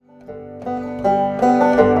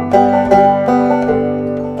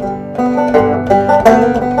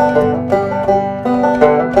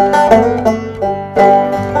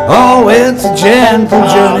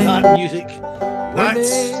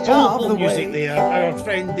there, our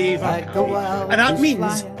friend Dave. And that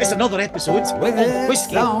means it's another episode of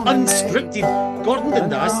Whisky Unscripted. Gordon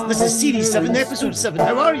Dundas, this is Series 7, Episode 7.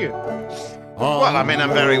 How are you? Well, I mean,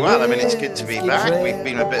 I'm very well. I mean, it's good to be back. We've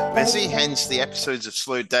been a bit busy, hence the episodes have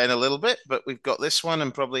slowed down a little bit, but we've got this one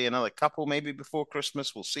and probably another couple maybe before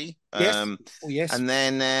Christmas. We'll see. Yes. Yes. And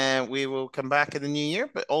then we will come back in the new year,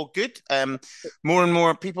 but all good. More and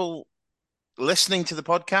more people listening to the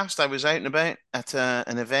podcast. I was out and about at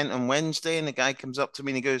an event on Wednesday, and the guy comes up to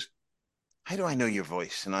me and he goes, "How do I know your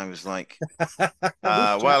voice?" And I was like,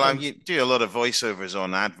 well, you do a lot of voiceovers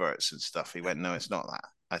on adverts and stuff. He went, "No, it's not that."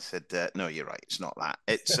 I said, "No, you're right. It's not that.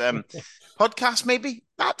 It's podcast, maybe."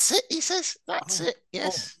 "That's it," he says. "That's it."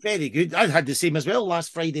 Yes. Very good. I had the same as well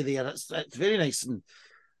last Friday there. It's very nice. And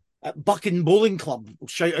at Buchan Bowling Club,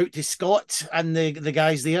 shout out to Scott and the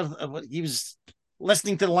guys there. He was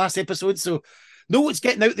listening to the last episode. So, no, it's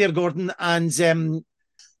getting out there, Gordon. And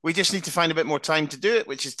we just need to find a bit more time to do it,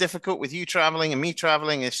 which is difficult with you traveling and me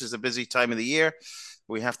traveling. This is a busy time of the year.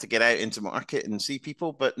 We have to get out into market and see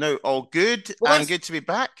people, but no, all good. Well, and good to be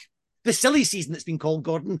back. The silly season it's been called,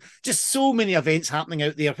 Gordon. Just so many events happening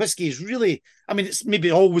out there. Whiskey is really, I mean, it's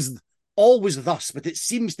maybe always thus, but it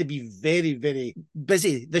seems to be very, very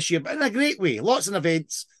busy this year, but in a great way. Lots of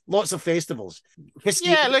events, lots of festivals. Whiskey,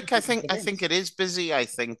 yeah, look, I think it is busy. I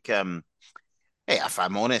think, hey, if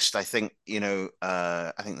I'm honest, I think,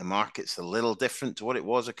 I think the market's a little different to what it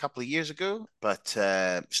was a couple of years ago, but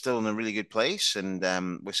still in a really good place,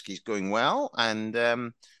 and whiskey's going well,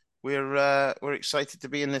 and we're excited to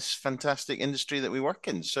be in this fantastic industry that we work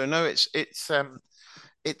in. So no, it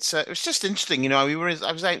was just interesting. I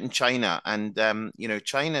was out in China, and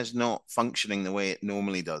China's not functioning the way it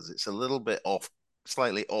normally does. It's a little bit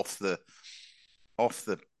slightly off the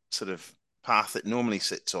sort of path it normally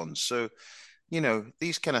sits on. So,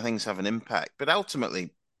 these kind of things have an impact, but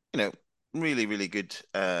ultimately, really, really good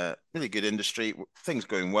industry. Things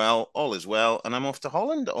going well, all is well. And I'm off to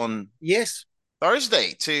Holland on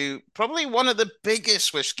Thursday to probably one of the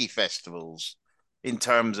biggest whiskey festivals in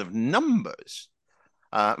terms of numbers.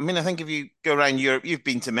 I think if you go around Europe, you've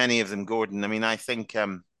been to many of them, Gordon. I mean, I think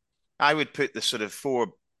I would put the sort of 4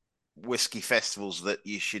 whiskey festivals that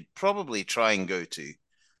you should probably try and go to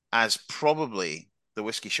as probably the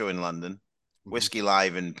Whiskey Show in London. Whiskey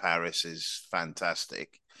Live in Paris is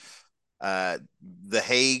fantastic. The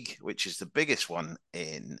Hague, which is the biggest one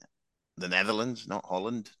in the Netherlands, not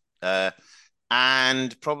Holland,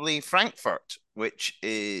 and probably Frankfurt, which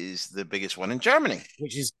is the biggest one in Germany,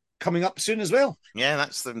 which is coming up soon as well. Yeah,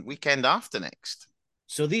 that's the weekend after next.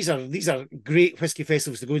 So these are great whiskey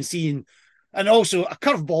festivals to go and see, and also a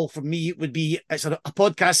curveball for me would be it's a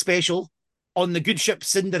podcast special on the good ship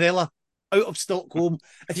Cinderella out of Stockholm.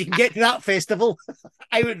 If you can get to that festival,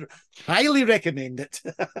 I would highly recommend it.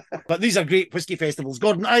 But these are great whiskey festivals.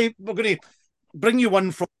 Gordon, we're going to bring you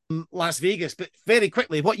one from Las Vegas, but very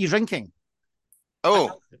quickly, what are you drinking?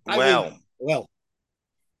 Oh, well.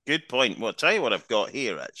 Good point. Well, I'll tell you what I've got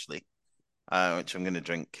here, actually, which I'm going to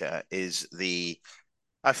drink, is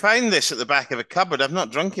I found this at the back of a cupboard. I've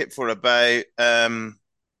not drunk it for about 2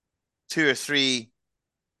 or 3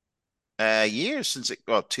 years since 2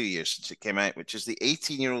 years since it came out, which is the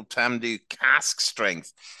 18-year-old Tamdhu Cask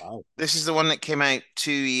Strength. Wow. This is the one that came out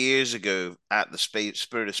 2 years ago at the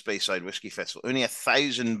Spirit of Speyside Whiskey Festival. Only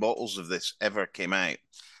 1,000 bottles of this ever came out.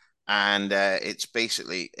 And it's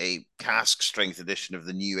basically a cask strength edition of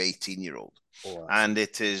the new 18-year-old. Oh, and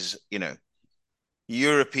it is,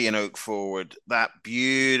 European oak forward, that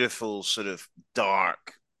beautiful sort of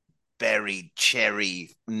dark berry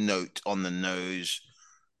cherry note on the nose.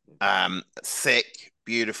 Thick,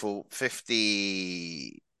 beautiful,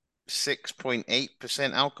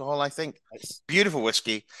 56.8% alcohol, I think. Nice. Beautiful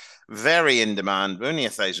whiskey, very in demand, only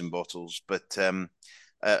 1,000 bottles, but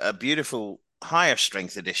a beautiful higher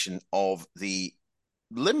strength edition of the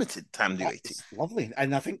limited Tamdhu 18. Lovely.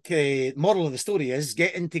 And I think moral of the story is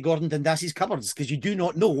get into Gordon Dundas's cupboards, because you do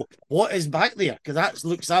not know what is back there, because that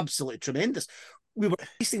looks absolutely tremendous. We were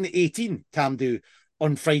tasting the 18 Tamdhu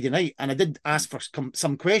on Friday night, and I did ask for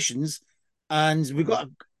some questions, and we got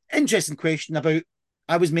an interesting question about,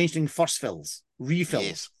 I was mentioning first fills,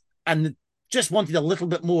 refills, and just wanted a little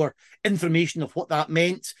bit more information of what that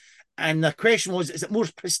meant. And the question was, is it more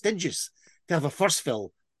prestigious to have a first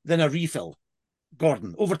fill than a refill?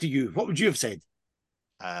 Gordon, over to you. What would you have said?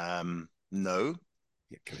 No.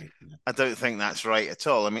 You're correct. I don't think that's right at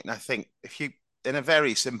all. I mean, I think in a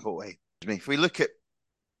very simple way, if we look at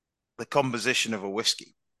the composition of a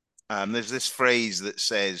whiskey, there's this phrase that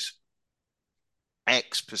says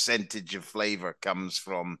X percentage of flavor comes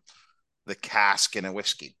from the cask in a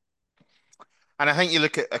whiskey. And I think you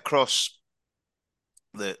look at across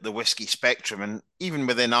the whiskey spectrum, and even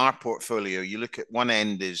within our portfolio, you look at one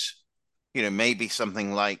end is, maybe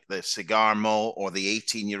something like the cigar malt or the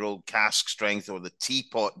 18-year-old cask strength or the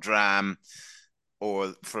teapot dram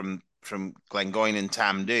or from Glengoyne and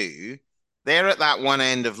Tamdhu. They're at that one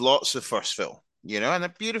end of lots of first fill, and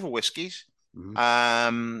they're beautiful whiskies.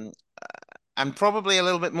 And probably a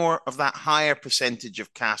little bit more of that higher percentage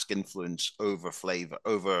of cask influence over flavor,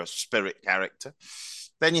 over spirit character.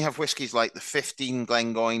 Then you have whiskies like the 15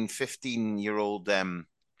 Glengoyne, 15-year-old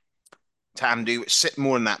Tamdhu, which sit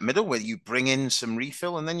more in that middle where you bring in some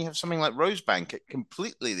refill. And then you have something like Rosebank at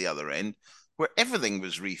completely the other end where everything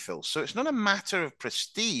was refill. So it's not a matter of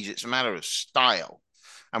prestige, it's a matter of style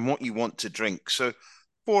and what you want to drink. So,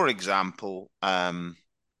 for example,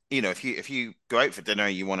 if you go out for dinner,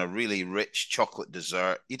 you want a really rich chocolate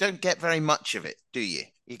dessert, you don't get very much of it, do you?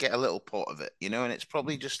 You get a little pot of it, and it's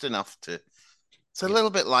probably just enough to. It's a little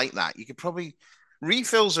bit like that. You could probably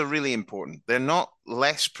refills are really important. They're not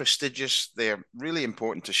less prestigious. They're really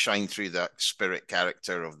important to shine through that spirit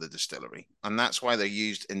character of the distillery, and that's why they're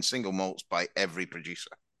used in single malts by every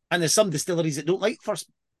producer. And there's some distilleries that don't like first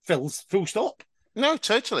fills, full stop. No,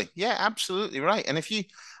 totally. Yeah, absolutely right. And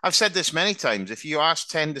I've said this many times, if you ask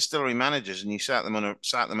 10 distillery managers and you sat them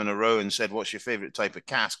in a row and said, what's your favorite type of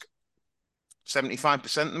cask?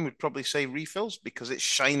 75% of them would probably say refills because it's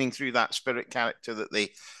shining through that spirit character that they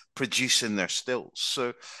produce in their stills.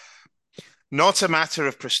 So not a matter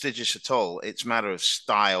of prestigious at all. It's a matter of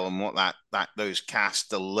style and what that those casks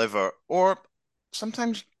deliver or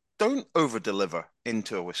sometimes don't over-deliver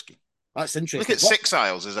into a whiskey. That's interesting. Look at Six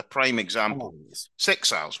Isles as a prime example.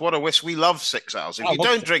 Six Isles, what a whiskey. We love Six Isles. If you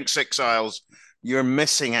don't drink Six Isles, you're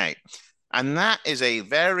missing out. And that is a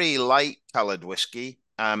very light-coloured whiskey,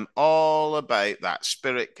 all about that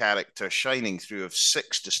spirit character shining through of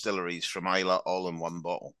 6 distilleries from Islay, all in one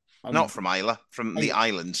bottle. Not from Islay, from the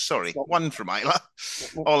islands, sorry. One from Islay,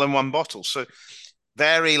 all in one bottle. So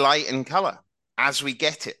very light in colour. As we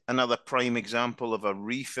get it, another prime example of a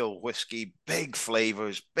refill whiskey, big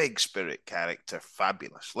flavours, big spirit character,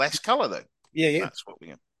 fabulous. Less colour though. Yeah. That's what we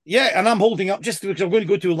get. Yeah, and I'm holding up just because I'm going to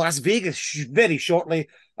go to Las Vegas very shortly.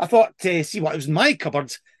 I thought to see what was in my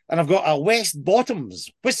cupboards, and I've got a West Bottoms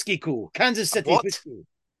Whiskey Co. Kansas City whiskey.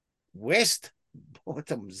 West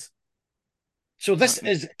Bottoms. So this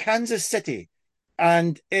is Kansas City,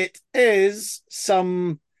 and it is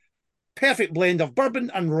some perfect blend of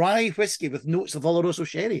bourbon and rye whiskey with notes of Oloroso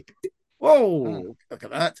sherry. Whoa, look at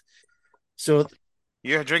that. So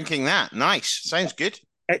you're drinking that. Nice. Sounds good.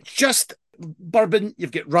 It's just bourbon,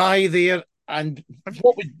 you've got rye there, and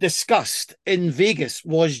what we discussed in Vegas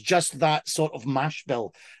was just that sort of mash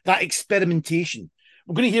bill, that experimentation.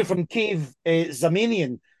 We're going to hear from Cave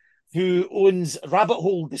Zamanian, who owns Rabbit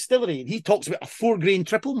Hole Distillery, and he talks about a 4-grain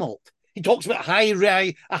triple malt. He talks about a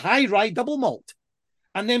high rye double malt.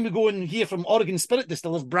 And then we go and hear from Oregon Spirit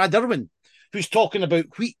Distillers, Brad Irwin, who's talking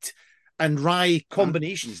about wheat and rye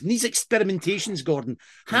combinations. And these experimentations, Gordon,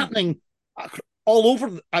 happening all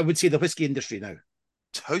over, I would say, the whiskey industry now.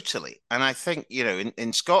 Totally. And I think,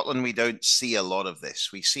 in Scotland, we don't see a lot of this.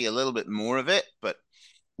 We see a little bit more of it. But,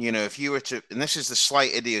 if you were to, and this is the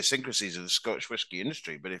slight idiosyncrasies of the Scottish whiskey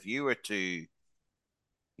industry, but if you were to,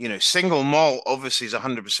 single malt obviously is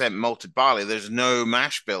 100% malted barley. There's no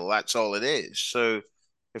mash bill. That's all it is. So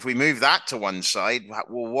if we move that to one side,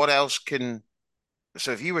 well, what else can...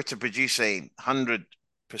 So if you were to produce a 100%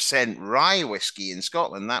 rye whiskey in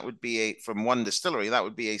Scotland, that would be from one distillery, that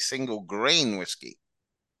would be a single grain whiskey.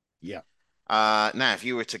 Yeah. Now, if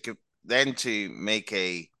you were to make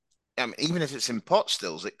even if it's in pot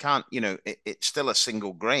stills, it can't, it's still a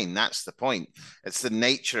single grain. That's the point. It's the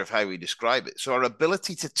nature of how we describe it. So our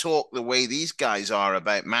ability to talk the way these guys are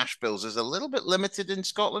about mash bills is a little bit limited in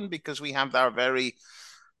Scotland because we have our very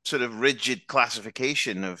sort of rigid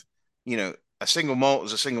classification of, a single malt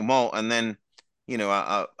is a single malt, and then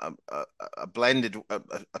a blended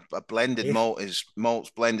malt is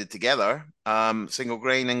malts blended together, single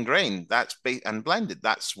grain and grain. That's and blended.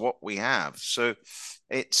 That's what we have. So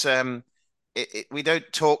it's we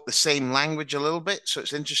don't talk the same language a little bit. So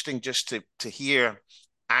it's interesting just to hear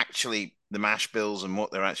actually the mash bills and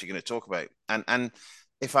what they're actually going to talk about. And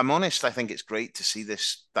if I'm honest, I think it's great to see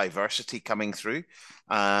this diversity coming through,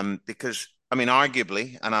 because,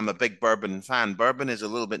 arguably, and I'm a big bourbon fan, bourbon is a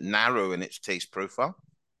little bit narrow in its taste profile.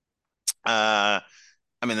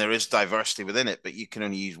 There is diversity within it, but you can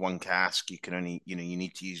only use one cask. You can only, you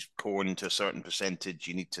need to use corn to a certain percentage.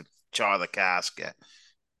 You need to char the cask,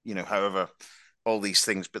 however, all these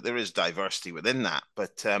things, but there is diversity within that.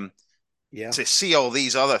 But to see all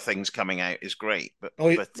these other things coming out is great. But,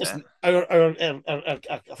 listen, I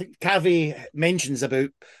think Cavey mentions about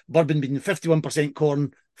bourbon being 51%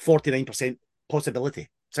 corn, 49% possibility.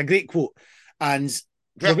 It's a great quote. And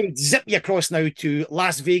we're going to zip you across now to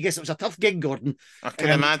Las Vegas. It was a tough gig, Gordon. I can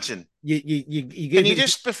imagine. Can you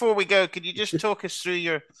just, before we go, could you just talk us through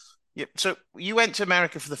your... So you went to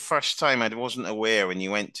America for the first time. I wasn't aware when you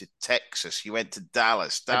went to Texas. You went to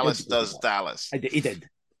Dallas. Dallas does Dallas. He did.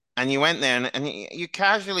 And you went there, and you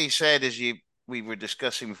casually said, as we were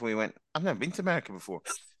discussing before we went, I've never been to America before.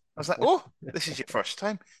 I was like, oh, this is your first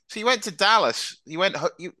time. So you went to Dallas. You had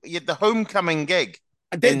the homecoming gig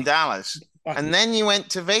in Dallas. And then you went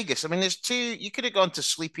to Vegas. I mean, there's two. You could have gone to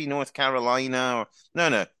sleepy North Carolina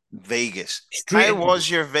or Vegas. How was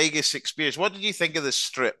your Vegas experience? What did you think of the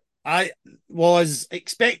Strip? I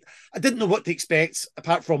didn't know what to expect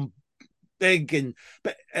apart from big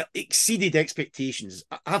but it exceeded expectations.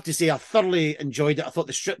 I have to say I thoroughly enjoyed it. I thought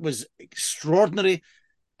the Strip was extraordinary.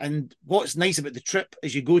 And what's nice about the trip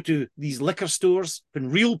is you go to these liquor stores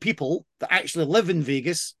when real people that actually live in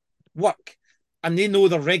Vegas work. And they know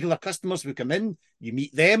their regular customers who come in. You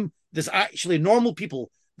meet them. There's actually normal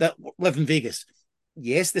people that live in Vegas.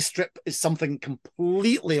 Yes, the Strip is something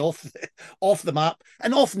completely off the map,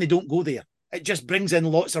 and often they don't go there. It just brings in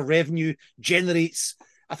lots of revenue, generates,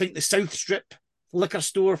 I think, the South Strip liquor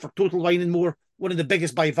store for Total Wine and More, one of the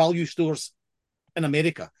biggest by value stores in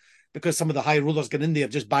America, because some of the high rollers get in there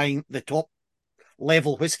just buying the top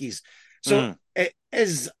level whiskies. So it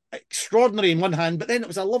is extraordinary in one hand, but then it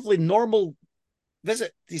was a lovely normal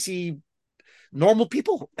visit to see normal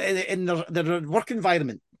people in their work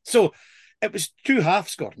environment. So it was two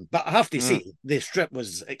halves, Gordon, but I have to say the Strip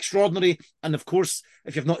was extraordinary. And of course,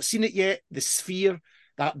 if you've not seen it yet, the Sphere,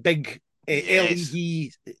 that big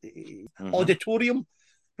LED auditorium,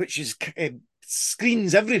 which is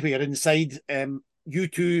screens everywhere inside.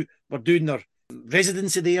 U2 were doing their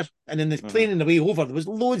residency there, and in the plane on the way over, there was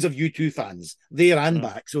loads of U2 fans there and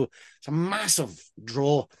back. So it's a massive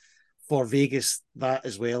draw for Vegas, that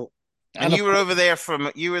as well. And you were over there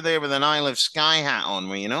with an Isle of Skye hat on,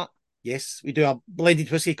 were you not? Yes, we do a blended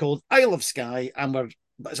whiskey called Isle of Skye, and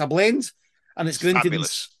it's a blend, and it's going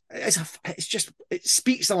fabulous. It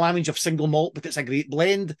speaks the language of single malt, but it's a great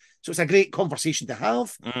blend. So it's a great conversation to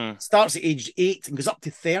have. Starts at age 8 and goes up to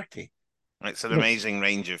 30. It's an amazing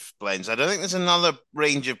range of blends. I don't think there's another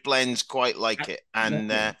range of blends quite like it.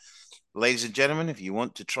 And ladies and gentlemen, if you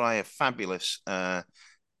want to try a fabulous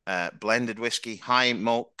blended whiskey, high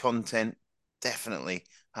malt content, definitely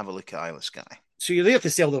have a look at Isle of Skye. So you're there to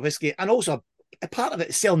sell the whiskey, and also a part of it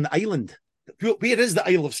is selling the island. Where is the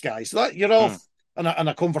Isle of Skye? So that you're off on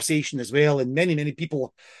a conversation as well, and many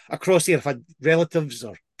people across here have had relatives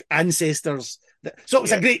or ancestors. So it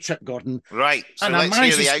was a great trip, Gordon. Right. So and I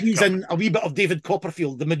managed to squeeze in a wee bit of David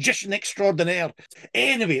Copperfield, the magician extraordinaire.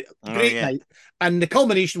 Anyway, great night. And the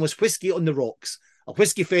culmination was Whisky on the Rocks, a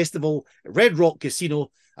whiskey festival, Red Rock Casino,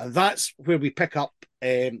 and that's where we pick up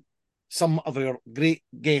some of our great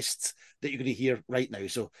guests that you're going to hear right now.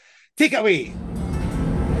 So take it away.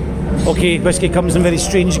 Okay, whiskey comes in very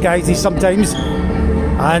strange guises sometimes,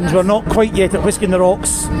 and we're not quite yet at Whisky on the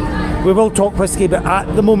Rocks. We will talk whiskey, but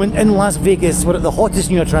at the moment in Las Vegas, we're at the hottest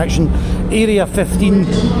new attraction, Area 15,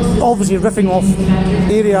 obviously riffing off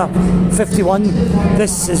Area 51.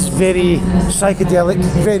 This is very psychedelic,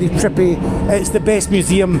 very trippy. It's the best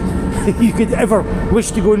museum you could ever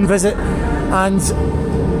wish to go and visit, and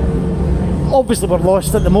obviously we're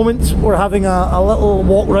lost at the moment. We're having a little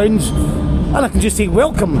walk round, and I can just say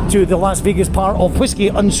welcome to the Las Vegas part of Whisky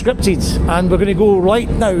Unscripted, and we're going to go right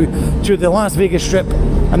now to the Las Vegas Strip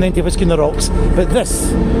and then to Whisky on the Rocks. But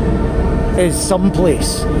this is some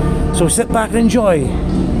place, so sit back and enjoy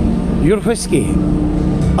your Whisky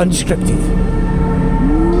Unscripted.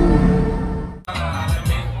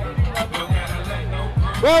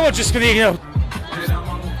 Well, we're just going to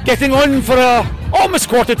getting on for almost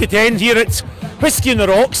 9:45 here at Whisky on the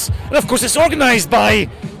Rocks, and of course it's organised by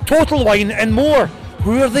Total Wine and More.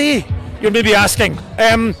 Who are they? You're maybe asking.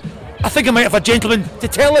 I think I might have a gentleman to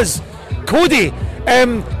tell us. Cody,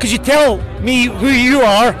 could you tell me who you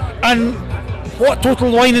are and what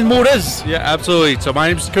Total Wine and More is? Yeah, absolutely. So my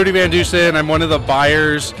name is Cody Van Dussen. I'm one of the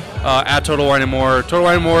buyers at Total Wine and More. Total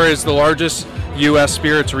Wine and More is the largest U.S.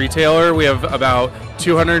 spirits retailer. We have about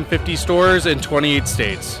 250 stores in 28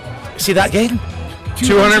 states. See that again?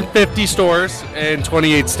 250 stores in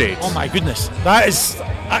 28 states. Oh my goodness, that's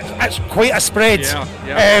quite a spread.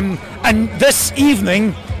 Yeah. And this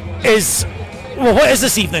evening is, well, what is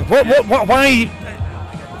this evening? Why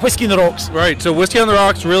Whisky on the Rocks? Right, so Whisky on the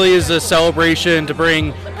Rocks really is a celebration to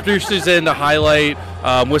bring producers in to highlight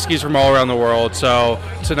whiskeys from all around the world. So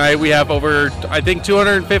tonight we have over, I think,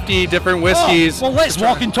 250 different whiskeys. Well, let's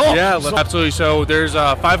walk and talk. Yeah, absolutely. So there's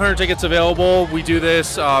 500 tickets available. We do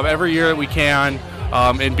this every year that we can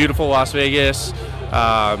in beautiful Las Vegas.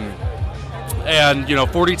 And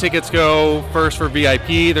 40 tickets go first for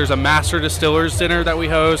VIP. There's a master distillers dinner that we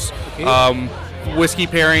host. Okay. Whiskey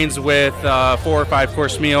pairings with 4 or 5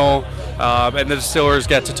 course meal. And the distillers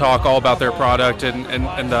get to talk all about their product and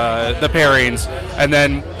the pairings. And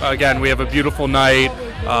then, again, we have a beautiful night.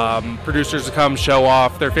 Producers to come show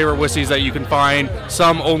off their favorite whiskeys that you can find,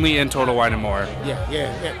 some only in Total Wine & More.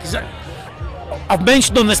 Yeah. 'Cause I've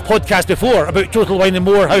mentioned on this podcast before about Total Wine &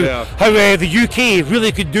 More, how the UK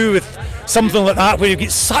really could do with something like that, where you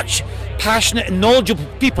get such passionate and knowledgeable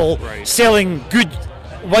people selling good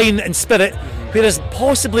wine and spirit, whereas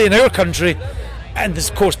possibly in our country, and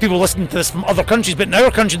of course people listening to this from other countries, but in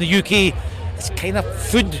our country, in the UK, it's kind of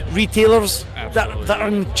food retailers that are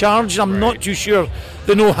in charge. I'm not too sure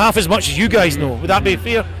they know half as much as you guys know. Would that be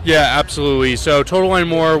fair? Yeah, absolutely. So Total Wine &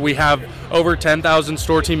 More, we have over 10,000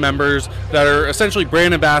 store team members that are essentially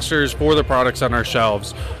brand ambassadors for the products on our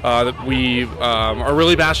shelves. We are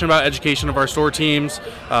really passionate about education of our store teams,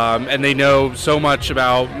 and they know so much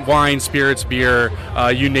about wine, spirits, beer,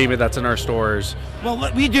 you name it, that's in our stores.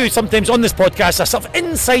 Well, we do sometimes on this podcast a sort of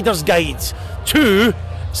insider's guides to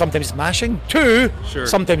sometimes mashing, to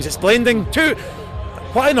sometimes it's blending, to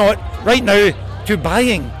why not right now to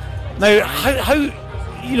buying. Now, how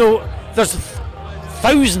there's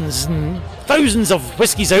thousands and thousands of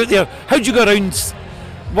whiskies out there. How do you go around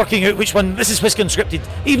working out which one? This is Whisky Unscripted.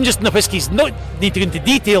 Even just in the whiskies, not need to go into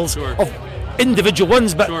details of individual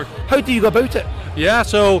ones, but how do you go about it? Yeah,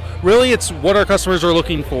 so really it's what our customers are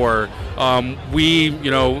looking for. We,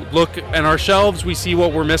 look at our shelves, we see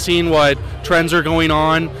what we're missing, what trends are going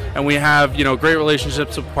on, and we have, great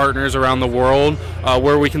relationships with partners around the world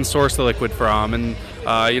where we can source the liquid from. And,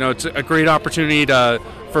 it's a great opportunity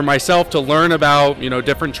for myself to learn about,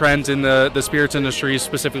 different trends in the spirits industry,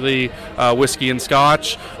 specifically whiskey and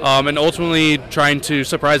scotch, and ultimately trying to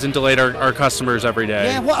surprise and delight our customers every day.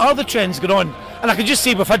 Yeah, what are the trends going on? And I can just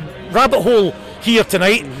say we've had Rabbit Hole here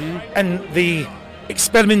tonight, and the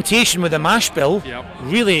experimentation with the mash bill,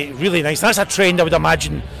 really, really nice. That's a trend, I would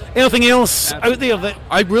imagine. Anything else out there that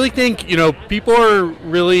I really think people are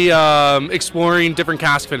really exploring different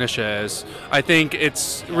cask finishes. I think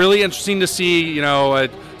it's really interesting to see a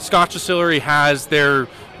Scotch distillery has their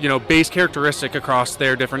base characteristic across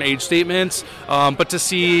their different age statements, but to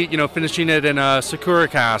see finishing it in a Sakura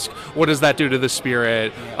cask, what does that do to the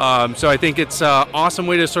spirit? So I think it's an awesome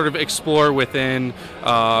way to sort of explore within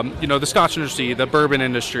the Scotch industry, the bourbon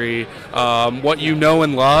industry, what you know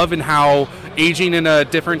and love, and how aging in a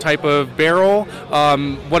different type of barrel,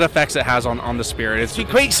 what effects it has on the spirit. It's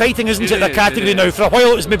quite exciting, isn't it? The category now. For a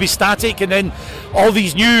while it was maybe static, and then all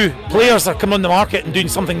these new players are coming on the market and doing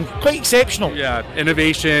something quite exceptional. Yeah,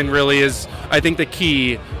 innovation really is, I think, the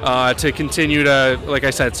key to continue to, like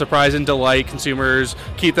I said, surprise and delight consumers,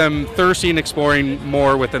 keep them thirsty and exploring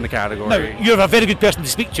more within the category. Now, you're a very good person to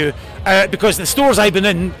speak to, because the stores I've been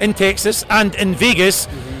in Texas and in Vegas,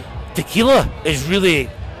 tequila is really,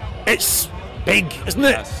 it's big, isn't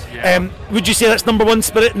it? Yes, yeah. Would you say that's number one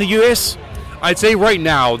spirit in the US? I'd say right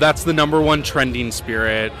now that's the number one trending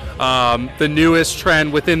spirit. The newest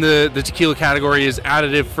trend within the tequila category is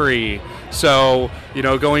additive free. So,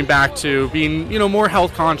 going back to being, more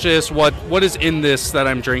health conscious, what is in this that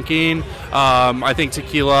I'm drinking, I think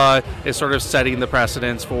tequila is sort of setting the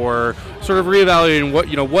precedence for sort of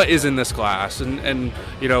reevaluating what is in this glass, and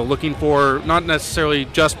looking for not necessarily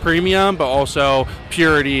just premium, but also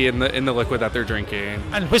purity in the liquid that they're drinking.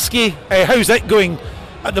 And whiskey, how's that going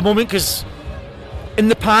at the moment? Because in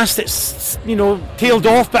the past it's, tailed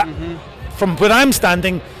off, but from where I'm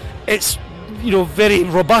standing, it's very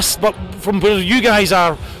robust. But from where you guys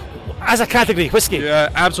are as a category, whiskey. Yeah,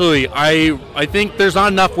 absolutely. I think there's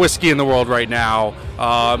not enough whiskey in the world right now.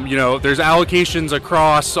 There's allocations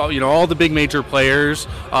across all the big major players,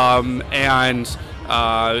 and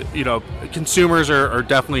consumers are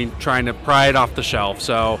definitely trying to pry it off the shelf.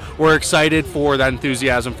 So we're excited for that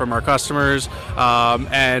enthusiasm from our customers,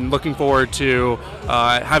 and looking forward to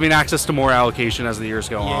having access to more allocation as the years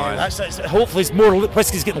go on. That's hopefully it's more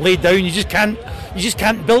whiskey's getting laid down. You just can't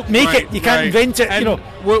make it. You can't invent it. And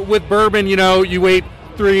with bourbon, you wait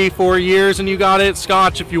 3-4 years and you got it.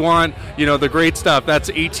 Scotch, if you want the great stuff, that's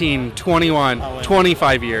 18, 21,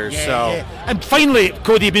 25 years. And finally,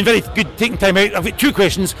 Cody, you've been very good taking time out. I've got 2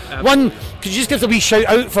 questions. One, could you just give us a wee shout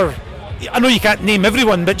out for, I know you can't name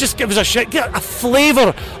everyone, but just give us a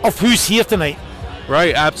flavour of who's here tonight.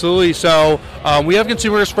 Right, absolutely. So we have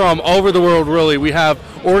consumers from all over the world, really. We have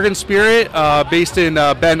Oregon Spirit, based in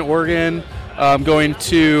Bend, Oregon, going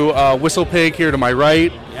to Whistle Pig here to my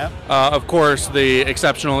right. Yep. Of course, the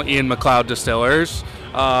exceptional Ian Macleod Distillers.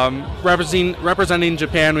 Representing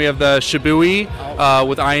Japan, we have the Shibui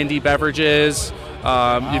with IND beverages.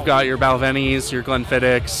 You've got your Balvenis, your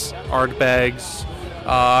Glenfiddichs, Ardbegs.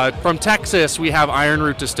 From Texas, we have Iron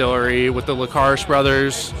Root Distillery with the LaCarche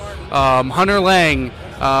brothers. Hunter Lang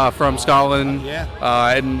from Scotland,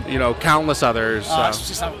 and countless others. It's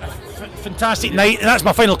just a fantastic night, and that's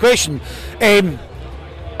my final question.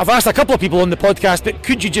 I've asked a couple of people on the podcast, but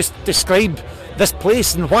could you just describe this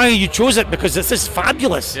place and why you chose it? Because this is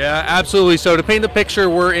fabulous. Yeah, absolutely. So to paint the picture,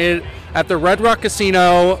 we're at the Red Rock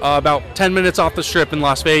Casino, about 10 minutes off the Strip in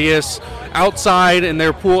Las Vegas, outside in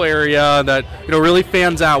their pool area that really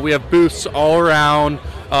fans out. We have booths all around,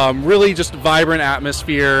 really just vibrant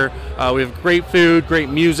atmosphere. We have great food, great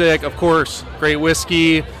music, of course, great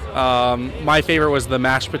whiskey. My favorite was the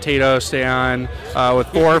mashed potato stand with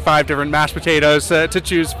 4 or 5 different mashed potatoes to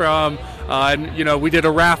choose from. And we did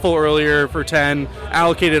a raffle earlier for 10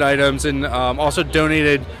 allocated items, and also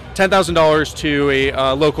donated $10,000 to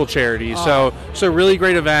a local charity. So really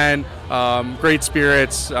great event, great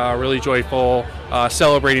spirits, really joyful,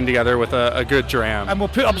 celebrating together with a good dram. And we'll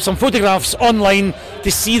put up some photographs online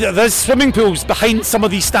to see that there's swimming pools behind some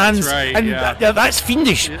of these stands. That's right, and that's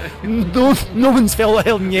fiendish. No one's fell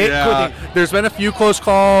in yet, Cody. There's been a few close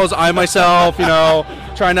calls. I myself,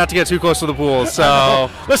 try not to get too close to the pool.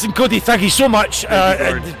 So listen, Cody, thank you so much.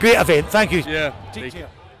 Great event. Thank you. Yeah. Take care.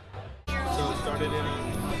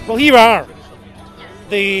 Well, here we are.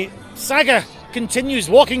 The saga continues,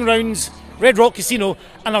 walking rounds Red Rock Casino,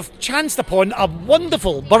 and I've chanced upon a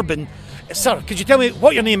wonderful bourbon. Sir, could you tell me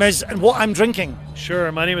what your name is and what I'm drinking?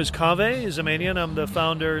 Sure. My name is Kaveh Zamanian. I'm the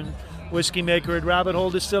founder and whiskey maker at Rabbit Hole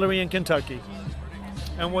Distillery in Kentucky.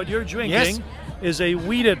 And what you're drinking is a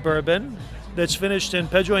wheated bourbon that's finished in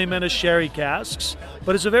Pedro Jimenez sherry casks,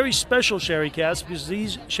 but it's a very special sherry cask because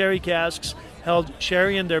these sherry casks held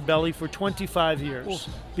sherry in their belly for 25 years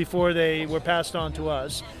before they were passed on to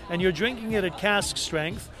us. And you're drinking it at cask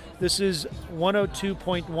strength. This is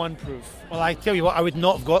 102.1 proof. Well, I tell you what, I would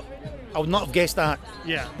not have guessed that.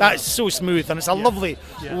 Yeah. That's so smooth, and it's a lovely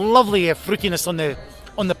fruitiness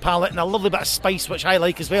on the palate, and a lovely bit of spice, which I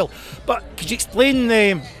like as well. But could you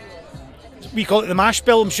explain we call it the mash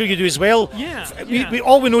bill, I'm sure you do as well. We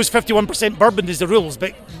all we know is 51% bourbon is the rules,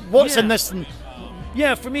 but what's in this?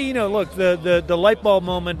 Yeah, for me, look, the light bulb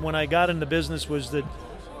moment when I got into business was that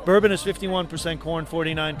bourbon is 51% corn,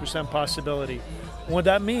 49% possibility. And what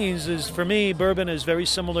that means is, for me, bourbon is very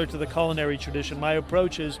similar to the culinary tradition. My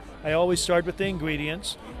approach is I always start with the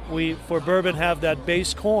ingredients. We, for bourbon, have that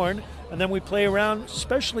base corn, and then we play around,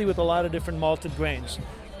 especially with a lot of different malted grains.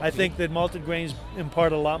 I think that malted grains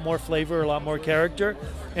impart a lot more flavor, a lot more character,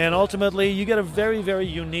 and ultimately you get a very, very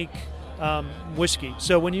unique whiskey.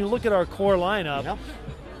 So when you look at our core lineup,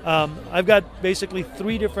 I've got basically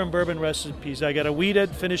 3 different bourbon recipes. I got a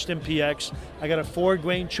wheated finished in PX, I got a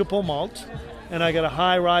 4-grain triple malt, and I got a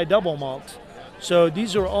high rye double malt. So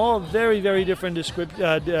these are all very, very different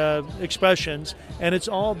expressions, and it's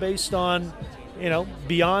all based on,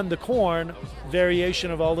 beyond the corn,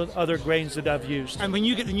 variation of all the other grains that I've used. And when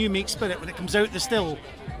you get the new make spirit, when it comes out the still,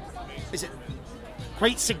 is it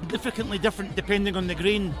quite significantly different depending on the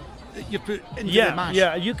grain that you put into the mash?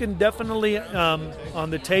 Yeah, you can definitely, on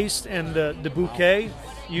the taste and the bouquet,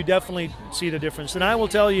 you definitely see the difference. And I will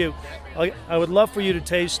tell you, I would love for you to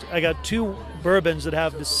taste, I got 2 bourbons that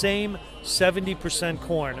have the same 70%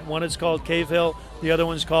 corn. One is called Cave Hill, the other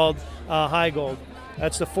one's called High Gold.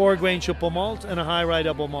 That's the 4-grain triple malt and a high rye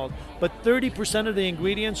double malt. But 30% of the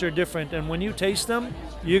ingredients are different, and when you taste them,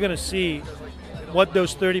 you're going to see what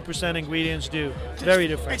those 30% ingredients do. Very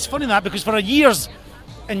different. It's funny that, because for years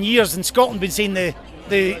and years in Scotland, we've been saying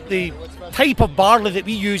the type of barley that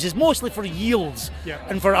we use is mostly for yields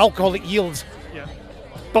and for alcoholic yields. Yeah.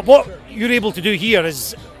 But what you're able to do here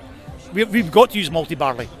is we've got to use malty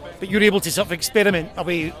barley, but you're able to sort of experiment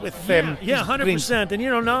away with 100%. grains.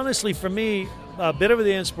 And honestly, for me, a bit of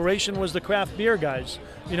the inspiration was the craft beer guys.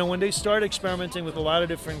 When they start experimenting with a lot of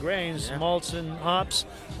different grains, malts and hops,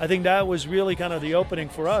 I think that was really kind of the opening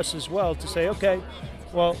for us as well to say, okay,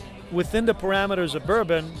 well, within the parameters of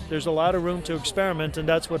bourbon, there's a lot of room to experiment, and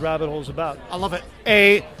that's what Rabbit Hole's about. I love it.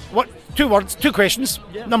 2 questions.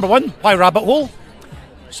 Yeah. Number 1, why Rabbit Hole?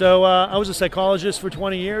 So I was a psychologist for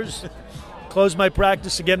 20 years. Closed my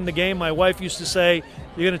practice to get in the game. My wife used to say,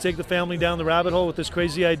 you're going to take the family down the rabbit hole with this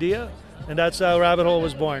crazy idea? And that's how Rabbit Hole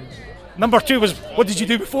was born. Number 2 was, what did you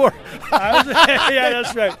do before? Yeah,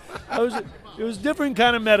 that's right. It was different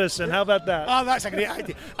kind of medicine. How about that? Oh, that's a great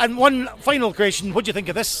idea. And one final question: what do you think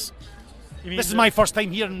of this? This is my first time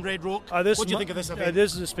here in Red Rock. What do you think of this event?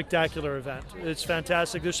 This is a spectacular event. It's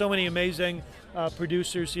fantastic. There's so many amazing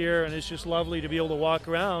producers here, and it's just lovely to be able to walk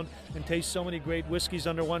around and taste so many great whiskies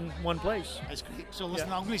under one place. That's great. So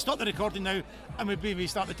listen, I'm going to stop the recording now, and we'll maybe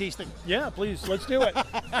start the tasting. Yeah, please, let's do it.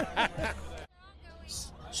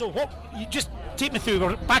 So what? You just take me through.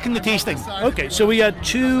 We're back in the tasting. Okay, so we got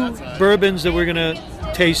 2 bourbons that we're going to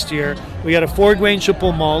taste here. We got a 4-grain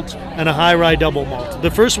triple malt and a high rye double malt. The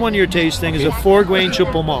first one you're tasting is a 4-grain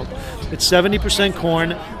triple malt. It's 70%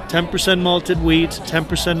 corn, 10% malted wheat,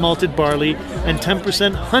 10% malted barley, and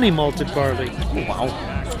 10% honey malted barley. Oh, wow.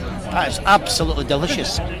 That is absolutely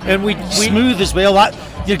delicious. And we smooth as well. That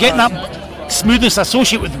you're getting that smoothness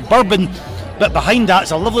associated with bourbon, but behind that,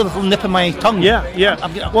 it's a lovely little nip in my tongue.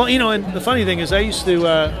 Yeah. Well, and the funny thing is, I used to,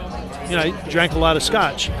 I drank a lot of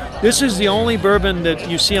Scotch. This is the only bourbon that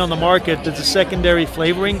you see on the market that the secondary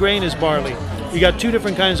flavoring grain is barley. You got 2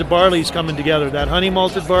 different kinds of barleys coming together, that honey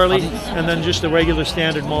malted barley and then just the regular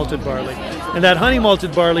standard malted barley. And that honey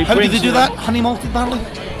malted barley How do they do that, honey malted barley?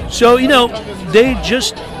 So,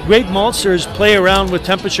 great maltsters play around with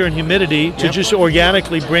temperature and humidity to just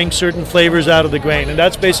organically bring certain flavors out of the grain, and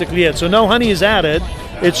that's basically it. So no honey is added.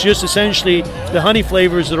 It's just essentially the honey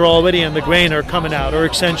flavors that are already in the grain are coming out or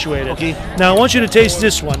accentuated. Okay. Now I want you to taste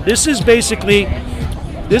this one. This is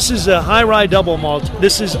a high rye double malt.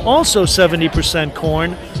 This is also 70%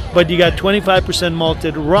 corn, but you got 25%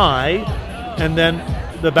 malted rye, and then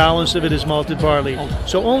the balance of it is malted barley.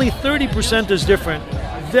 So only 30% is different.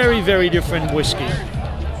 Very, very different whiskey.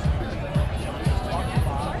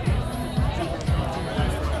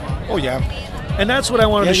 Oh, yeah. And that's what I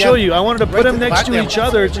wanted to show you. I wanted to put them next to each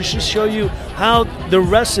other to just show you how the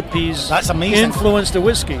recipes influence the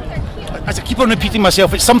whiskey. As I keep on repeating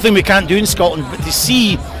myself, it's something we can't do in Scotland, but to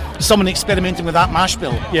see someone experimenting with that mash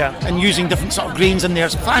bill and using different sort of grains in there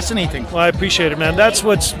is fascinating. Well, I appreciate it, man. That's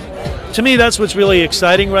what's really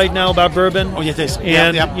exciting right now about bourbon. Oh, it is.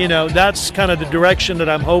 And, that's kind of the direction that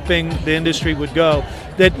I'm hoping the industry would go.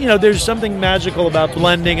 That, there's something magical about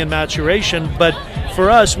blending and maturation, but for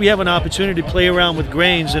us, we have an opportunity to play around with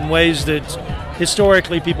grains in ways that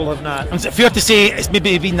historically people have not. And is it fair to say it's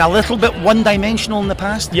maybe been a little bit one-dimensional in the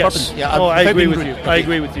past? Yes. Bourbon? Yeah, I agree with you. I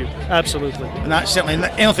agree with you. Absolutely. And that's certainly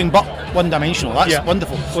anything but one-dimensional. That's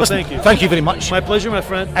wonderful. Well, listen, thank you. Thank you very much. My pleasure, my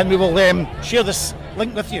friend. And we will share this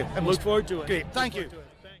link with you. And look forward to it. Great. Thank you.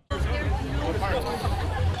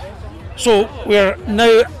 So we're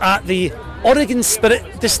now at the Oregon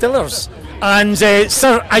Spirit Distillers. And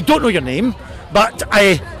sir, I don't know your name, but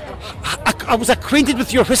I was acquainted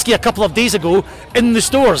with your whiskey a couple of days ago in the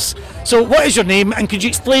stores. So what is your name, and could you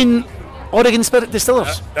explain Oregon Spirit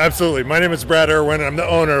Distillers? Absolutely. My name is Brad Irwin. I'm the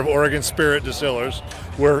owner of Oregon Spirit Distillers.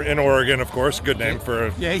 We're in Oregon, of course. Good name for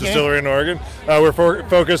a distillery in Oregon. We're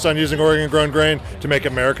focused on using Oregon-grown grain to make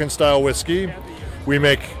American-style whiskey. We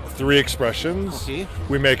make 3 expressions. Okay.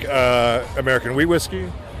 We make American wheat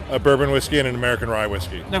whiskey, a bourbon whiskey, and an American rye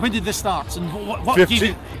whiskey. Now, when did this start? And what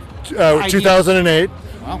 2008.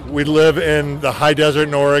 Wow. We live in the high desert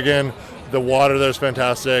in Oregon. The water there's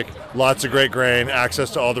fantastic. Lots of great grain.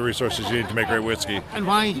 Access to all the resources you need to make great whiskey. And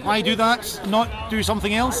why do that? Not do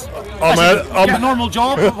something else? Get a normal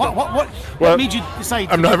job? What made you decide?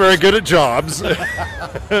 I'm not very good at jobs,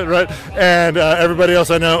 right? And everybody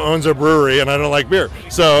else I know owns a brewery, and I don't like beer.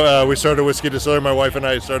 So we started a whiskey distillery. My wife and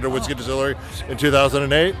I started a whiskey distillery in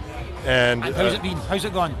 2008. And how's it been? How's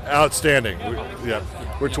it gone? Outstanding.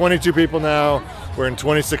 We're 22 people now. We're in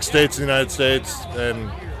 26 states in the United States,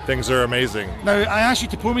 and things are amazing. Now, I asked you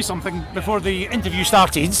to pour me something before the interview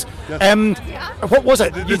started. Yes. What was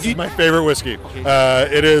it? This is my favorite whiskey.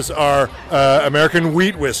 It is our American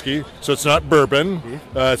wheat whiskey, so it's not bourbon.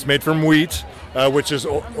 It's made from wheat, which is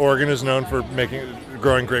Oregon is known for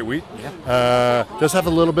growing great wheat. Does have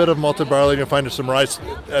a little bit of malted barley. You'll find some rice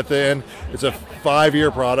at the end. It's a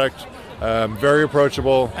 5-year product. Very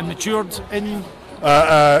approachable. And matured in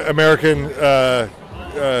American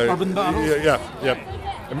bourbon barrels?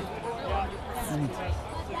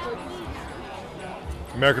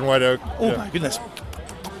 American white oak. Oh my goodness.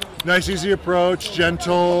 Nice, easy approach,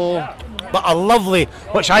 gentle. But a lovely,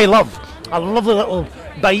 which I love, a lovely little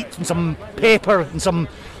bite and some pepper and some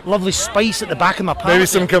lovely spice at the back of my palate. Maybe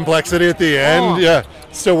some complexity at the end. Yeah,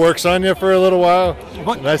 still works on you for a little while.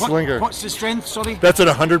 Nice linger. What's the strength, sorry? That's at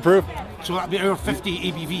 100 proof. So that'd be our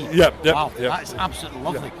 50 ABV. Yep. Wow, that's absolutely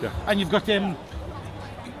lovely. And you've got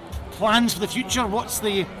plans for the future. What's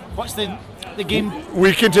the game?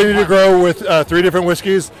 We continue to grow with 3 different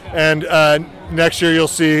whiskeys, and next year you'll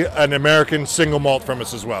see an American single malt from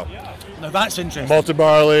us as well. Now that's interesting. Malted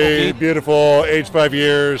barley, Okay. beautiful, aged 5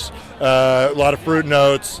 years, a lot of fruit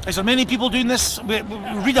notes. Is there many people doing this? We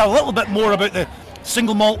read a little bit more about the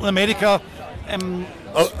single malt in America.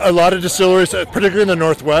 A lot of distilleries, particularly in the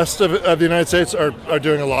northwest of the United States, are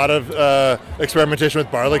doing a lot of experimentation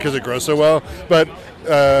with barley because it grows so well. But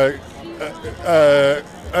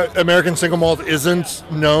American single malt isn't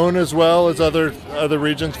known as well as other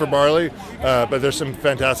regions for barley, but there's some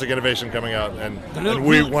fantastic innovation coming out, and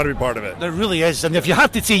we want to be part of it. There really is. And if you have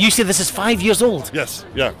to say, you say this is 5 years old. Yes,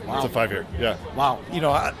 yeah, wow. It's a 5 year, yeah. Wow.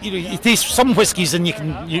 You taste some whiskies and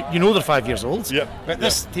you know they're 5 years old. Yeah. But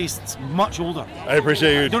this tastes much older. I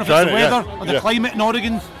appreciate you I don't know if trying it's the it. weather or the climate in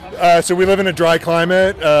Oregon. So we live in a dry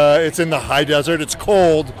climate. It's in the high desert. It's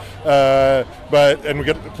cold, and we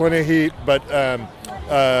get plenty of heat. But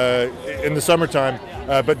in the summertime,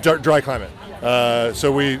 but dry climate.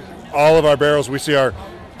 So all of our barrels, we see our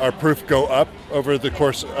proof go up over the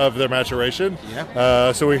course of their maturation.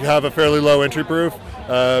 Yeah. So we have a fairly low entry proof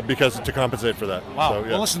because to compensate for that. Wow. So,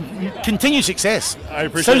 yeah. Well, listen, continued success. I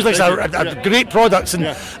appreciate it. Sounds like a great product.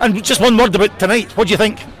 And just one word about tonight. What do you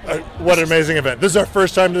think? What an amazing event. This is our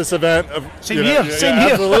first time to this event. Same here.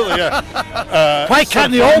 Absolutely, yeah. Why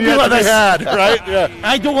can't they all be like this? Right? Yeah.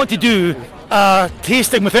 I don't want to do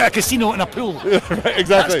tasting without a casino and a pool. Right, exactly.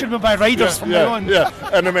 That's going to be by riders from now on. Yeah,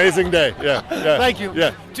 an amazing day. Yeah. Thank you.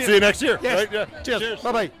 Yeah. Cheers. See you next year. Yes. Right? Yeah. Cheers.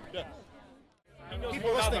 Bye-bye. Yeah.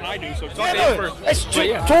 It's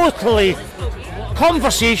totally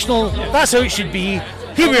conversational. That's how it should be.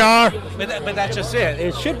 Here we are. But that's just it.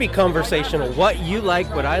 It should be conversational. What you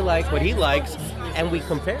like, what I like, what he likes, and we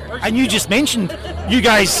compare. And you just mentioned you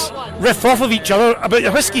guys riff off of each other about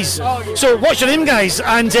your whiskies. So what's your name, guys?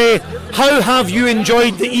 And how have you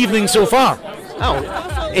enjoyed the evening so far?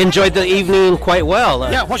 Oh, enjoyed the evening quite well.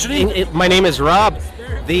 Yeah, what's your name? My name is Rob.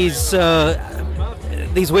 These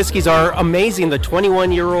whiskeys are amazing. The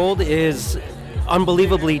 21-year-old is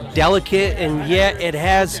unbelievably delicate, and yet it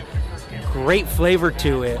has great flavor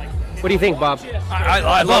to it. What do you think, Bob?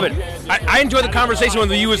 I love it. I enjoy the conversation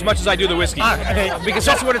with you as much as I do the whiskey. Because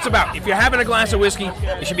that's what it's about. If you're having a glass of whiskey,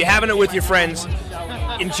 you should be having it with your friends,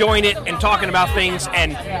 enjoying it and talking about things,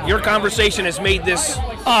 and your conversation has made this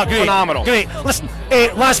phenomenal. Great. Listen,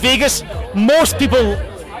 Las Vegas, most people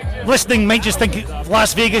listening might just think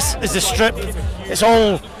Las Vegas is the Strip. It's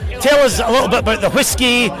all... Tell us a little bit about the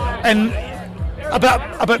whiskey and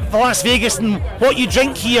about Las Vegas and what you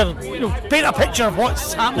drink here. Paint a picture of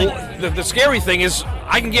what's happening. Well, the scary thing is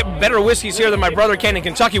I can get better whiskeys here than my brother can in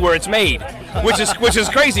Kentucky where it's made, which is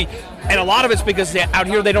crazy. And a lot of it's because out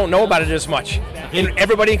here they don't know about it as much. And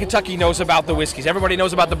everybody in Kentucky knows about the whiskeys. Everybody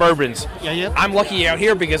knows about the bourbons. Yeah. I'm lucky out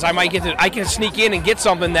here because I can sneak in and get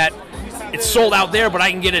something that it's sold out there, but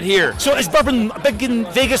I can get it here. So is bourbon big in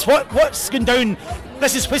Vegas? What's going down?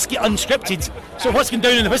 This is Whisky Unscripted. So what's going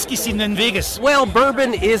down in the whiskey scene in Vegas? Well,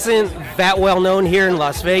 bourbon isn't that well known here in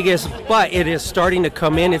Las Vegas, but it is starting to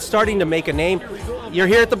come in. It's starting to make a name. You're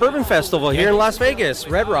here at the Bourbon Festival here in Las Vegas,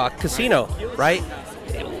 Red Rock Casino, right?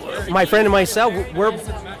 My friend and myself, we're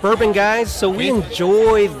bourbon guys, so we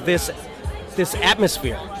enjoy this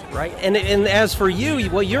atmosphere, right? And as for you,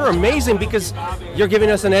 well, you're amazing because you're giving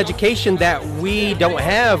us an education that we don't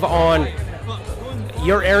have on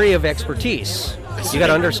your area of expertise. You got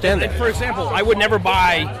to understand that. For example, I would never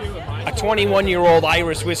buy a 21-year-old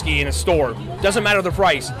Irish whiskey in a store. Doesn't matter the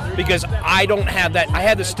price because I don't have that. I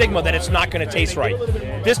have the stigma that it's not going to taste right.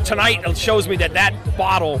 This tonight shows me that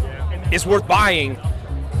bottle is worth buying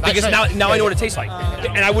because now I know what it tastes like.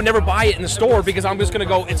 And I would never buy it in the store because I'm just going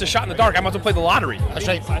to go, it's a shot in the dark. I'm about to play the lottery. That's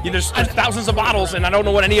right. There's thousands of bottles and I don't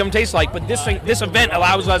know what any of them taste like. But this event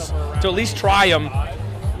allows us to at least try them.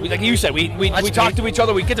 Like you said, we talk to each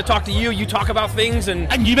other. We get to talk to you. You talk about things,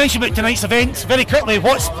 and you mentioned about tonight's event very quickly.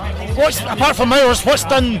 What's apart from ours? What's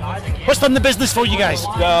done the business for you guys?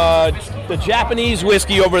 The Japanese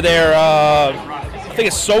whiskey over there. I think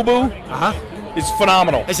it's Sobu. Is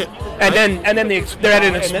phenomenal. Is it? And then they had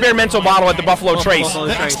an experimental bottle at the Buffalo Trace.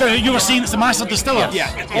 You were saying it's the master distiller. Yeah,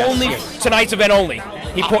 only tonight's event only.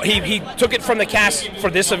 He took it from the cask for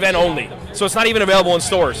this event only, so it's not even available in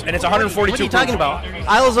stores, and it's 142. What are you talking about?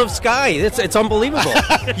 Isles of Skye. It's unbelievable.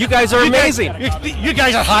 You guys are amazing. You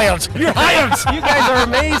guys are hired. You're hired. You guys are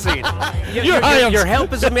amazing. You're hired. Your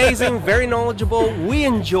help is amazing. Very knowledgeable. We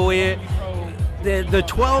enjoy it. The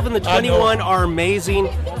 12 and the 21 are amazing.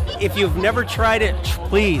 If you've never tried it,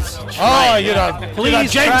 please try it.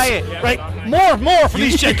 Please try it. Right, more for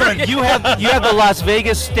these gentlemen. You have the Las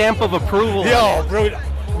Vegas stamp of approval. Yeah, brilliant.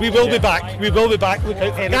 We will be back. Look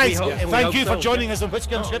out for it. Guys, thank you for joining us on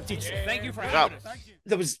Whisky Unscripted. Thank you for having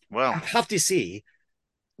us. I have to say,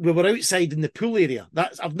 we were outside in the pool area.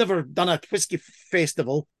 I've never done a whiskey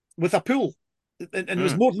festival with a pool, and there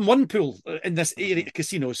was more than one pool in this area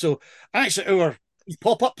casino. So actually, our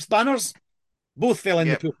pop-ups banners both fell in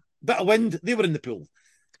the pool. Bit of wind, they were in the pool.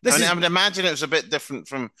 I would imagine it was a bit different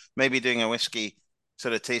from maybe doing a whiskey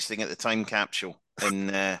sort of tasting at the time capsule in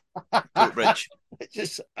Coatbridge.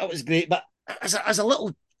 It was great, but as a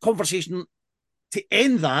little conversation to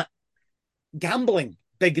end that, gambling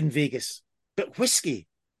big in Vegas, but whiskey.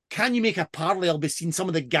 Can you make a parallel between some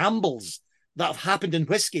of the gambles that have happened in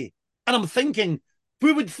whiskey? And I'm thinking,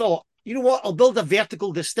 who would thought, you know what, I'll build a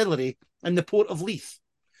vertical distillery in the port of Leith.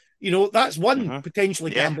 You know, that's one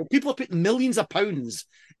potentially gamble. People are putting millions of pounds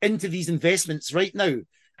into these investments right now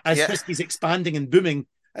as whiskey's expanding and booming.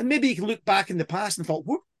 And maybe you can look back in the past and thought,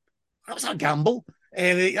 whoop, that was a gamble.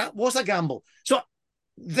 That was a gamble. So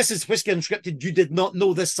this is Whisky Unscripted. You did not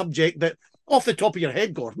know this subject, but off the top of your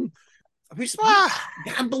head, Gordon, who's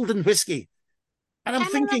gambled in whiskey? And I'm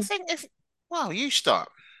thinking, you start.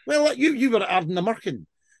 Well, you were at Arden na Merkin.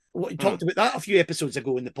 You talked about that a few episodes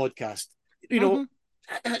ago in the podcast. You know,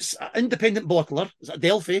 it's an independent bottler. It's at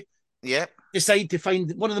Delphi. Yep. Decide to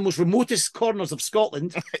find one of the most remotest corners of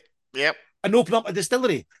Scotland. Yep. And open up a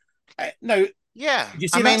distillery. Now, do you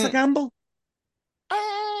say that's a gamble?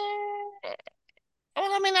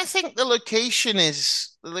 Well, I mean, I think the location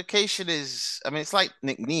is. I mean, it's like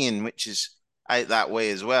Nicknean, which is out that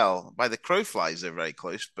way as well. By the crow flies, they're very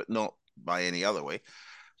close, but not by any other way.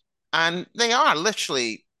 And they are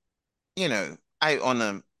literally, you know, out on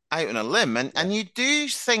a limb. And you do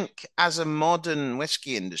think, as a modern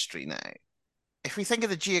whiskey industry now, if we think of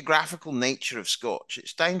the geographical nature of Scotch,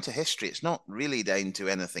 it's down to history. It's not really down to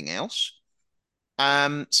anything else.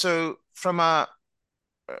 So from a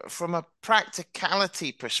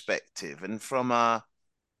practicality perspective, and from a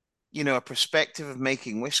perspective of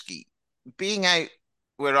making whiskey, being out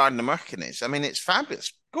where Arden na Merkin is, I mean, it's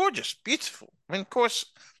fabulous, gorgeous, beautiful. I mean, of course,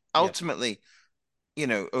 ultimately, you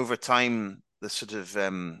know, over time, the sort of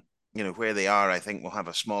where they are, I think, will have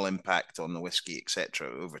a small impact on the whiskey,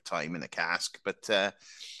 etc., over time in a cask. But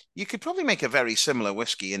you could probably make a very similar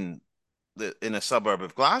whiskey in a suburb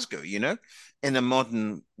of Glasgow, you know, in a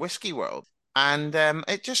modern whiskey world. And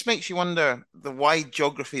it just makes you wonder, the wide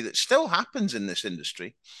geography that still happens in this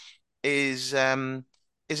industry is an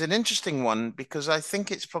interesting one, because I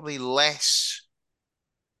think it's probably less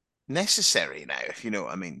necessary now, if you know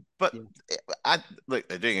what I mean. But look,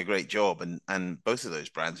 they're doing a great job, and both of those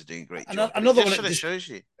brands are doing a great job. Another one that shows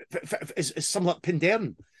you is somewhat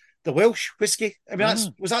Pinderren, the Welsh whiskey. I mean,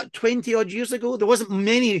 was that 20 odd years ago? There wasn't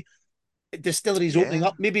many distilleries opening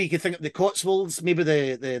up. Maybe you could think of the Cotswolds, maybe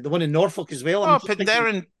the one in Norfolk as well.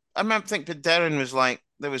 Pinderren. I remember Pinderren was like,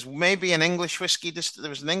 there was maybe an English whiskey. There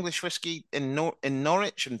was an English whiskey in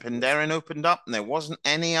Norwich, and Pinderren opened up, and there wasn't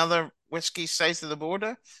any other whiskey south of the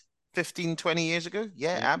border 15, 20 years ago.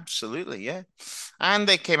 Absolutely, and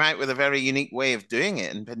they came out with a very unique way of doing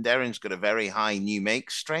it, and Pinderren's got a very high new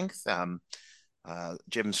make strength.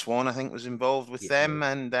 Jim Swan, I think, was involved with them,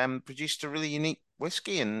 and produced a really unique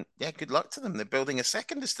whiskey. And good luck to them. They're building a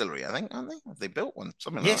second distillery, I think, aren't they? Have they built one?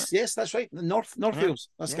 Something like that. Yes, that's right. The North Wales.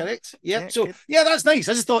 That's correct. So that's nice.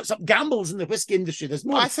 I just thought some gambles in the whiskey industry. There's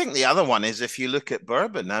more. I think the other one is, if you look at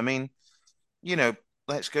bourbon, I mean, you know,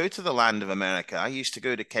 let's go to the land of America. I used to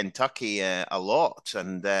go to Kentucky a lot,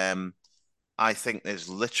 and I think there's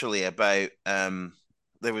literally about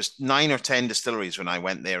there was 9 or 10 distilleries when I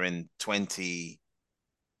went there in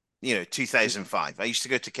 2005. I used to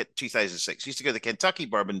go to 2006. I used to go to the Kentucky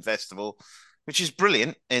Bourbon Festival, which is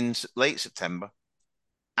brilliant, in late September.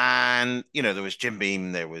 And, you know, there was Jim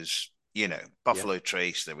Beam, there was, you know, Buffalo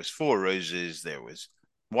Trace, there was Four Roses, there was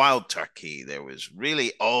Wild Turkey, there was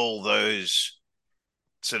really all those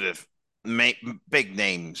sort of big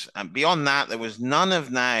names. And beyond that, there was none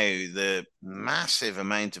of now the massive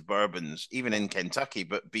amount of bourbons, even in Kentucky,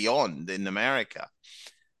 but beyond in America.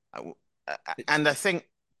 And I think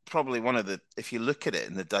probably one of the, if you look at it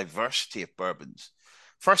in the diversity of bourbons,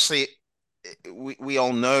 firstly, we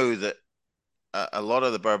all know that a lot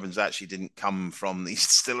of the bourbons actually didn't come from these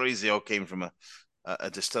distilleries. They all came from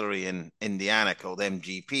a distillery in Indiana called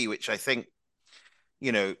MGP, which I think,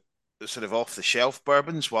 you know, sort of off the shelf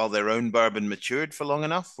bourbons, while their own bourbon matured for long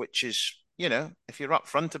enough, which is, you know, if you're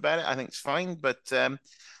upfront about it, I think it's fine. But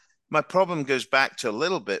my problem goes back to a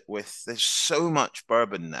little bit with, there's so much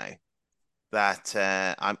bourbon now that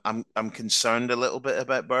I'm concerned a little bit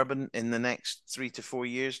about bourbon in the next 3 to 4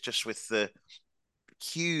 years, just with the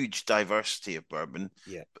huge diversity of bourbon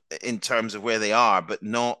in terms of where they are, but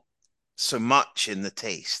not so much in the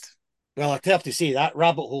taste. Well, I'd have to say that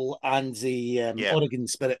Rabbit Hole and the Oregon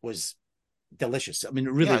Spirit was delicious. I mean,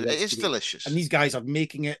 it really it is delicious. And these guys are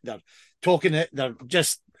making it. They're talking it. They're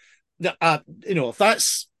just, if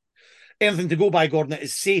that's anything to go by, Gordon, it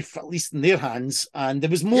is safe, at least in their hands. And there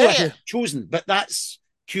was more chosen, but that's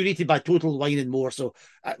curated by Total Wine and More. So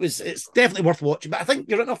it's definitely worth watching. But I think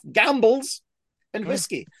you're enough gambles in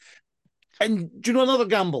whiskey. And do you know another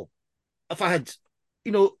gamble? If I had,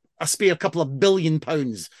 a spare couple of £1 billion,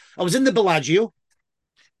 I was in the Bellagio.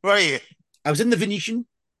 Where are you? I was in the Venetian.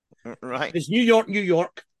 Right. It's New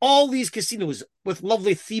York. All these casinos with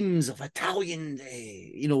lovely themes of Italian,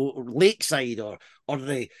 lakeside or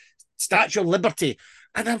the Statue of Liberty.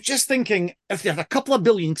 And I'm just thinking, if they had a couple of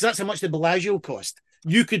billion, because that's how much the Bellagio cost,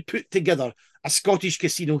 you could put together a Scottish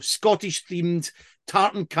casino, Scottish themed,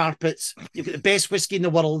 tartan carpets. You've got the best whiskey in the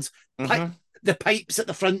world, the pipes at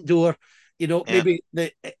the front door. Maybe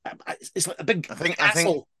it's like a big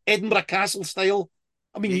castle, Edinburgh Castle style.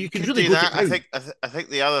 I mean, you could really do go that. to I think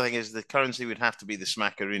the other thing is the currency would have to be the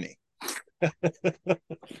smackaroonie.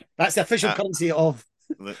 That's the official currency of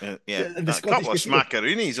the Scottish couple of casino.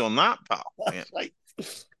 smackaroonies on that, pal. Yeah. Right.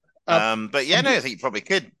 But I think you probably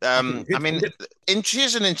could. I mean,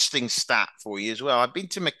 here's an interesting stat for you as well. I've been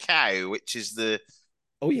to Macau, which is the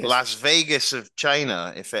Las Vegas of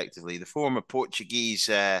China, effectively, the former Portuguese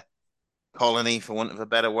colony, for want of a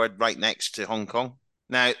better word, right next to Hong Kong.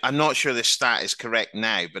 Now, I'm not sure this stat is correct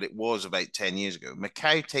now, but it was about 10 years ago.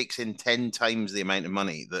 Macau takes in 10 times the amount of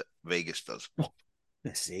money that Vegas does. Oh, for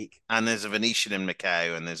God's sake. And there's a Venetian in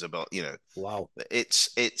Macau, and there's about, wow,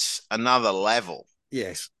 it's another level.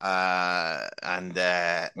 Yes. And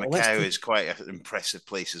Macau is quite an impressive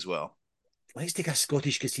place as well. Let's take a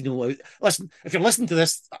Scottish casino out. Listen, if you're listening to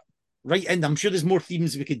this, right in, I'm sure there's more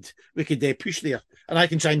themes we could push there, and I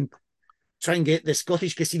can try and get the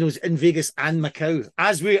Scottish casinos in Vegas and Macau.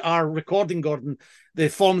 As we are recording, Gordon, the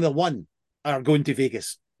Formula One are going to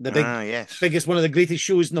Vegas. The biggest, one of the greatest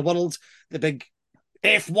shows in the world, the big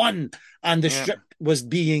F1, and the strip was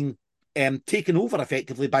being taken over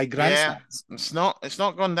effectively by grandstands. It's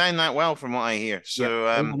not gone down that well from what I hear. So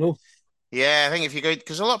I think if you go,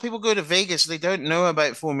 because a lot of people go to Vegas, they don't know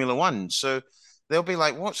about Formula One, so they'll be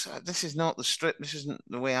like, this is not the strip, this isn't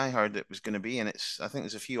the way I heard it was going to be, and I think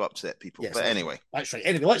there's a few upset people. Yes, but anyway. That's right.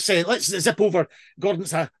 Anyway, let's zip over,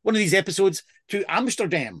 Gordon's one of these episodes to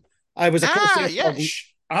Amsterdam. I was across of the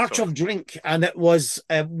Arch of Drink, and it was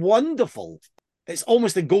wonderful. It's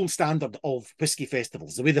almost the gold standard of whiskey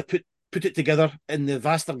festivals, the way they put it together in the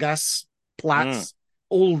Vastergas Platz,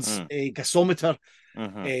 old gasometer,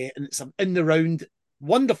 and it's in the round,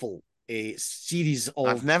 wonderful series of...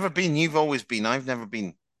 I've never been, you've always been, I've never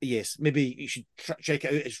been. Yes, maybe you should check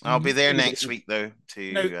it out. I'll be there next week, though,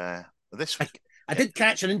 this week. I did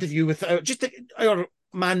catch an interview with our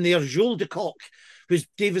man there, Jules de Kock, who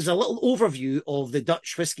gave us a little overview of the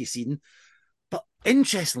Dutch whiskey scene. But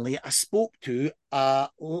interestingly, I spoke to a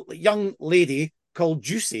young lady called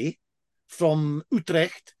Guisi from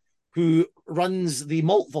Utrecht, who runs the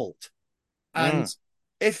Malt Vault. And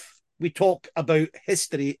if we talk about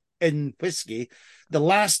history in whiskey,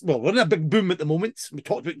 we're in a big boom at the moment. We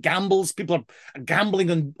talked about gambles. People are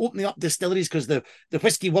gambling on opening up distilleries because the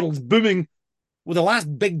whiskey world's booming. Well, the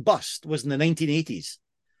last big bust was in the 1980s.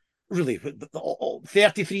 Really,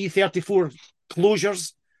 33, 34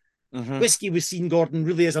 closures. Whiskey was seen, Gordon,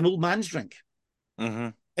 really as an old man's drink.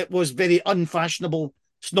 It was very unfashionable.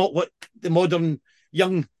 It's not what the modern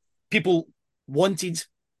young people wanted.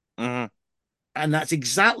 And that's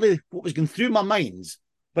exactly what was going through my mind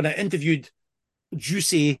when I interviewed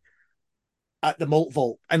Guisi at the Malt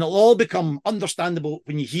Vault. And it'll all become understandable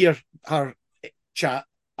when you hear her chat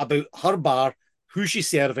about her bar, who she's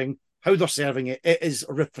serving, how they're serving it. It is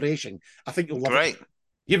refreshing. I think you'll love it.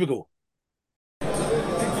 Here we go.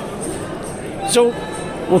 So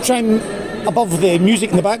we'll try and, above the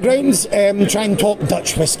music in the backgrounds, try and talk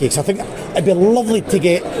Dutch whiskey. So I think it'd be lovely to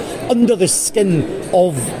get under the skin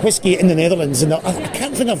of whiskey in the Netherlands. And I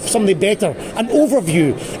can't think of somebody better. An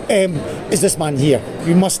overview is this man here.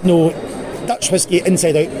 You must know Dutch whiskey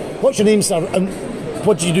inside out. What's your name, sir? And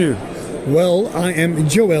what do you do? Well, I am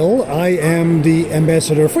Joel. I am the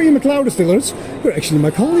ambassador for Ian Macleod Distillers. You're actually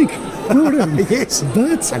my colleague, Gordon. Yes.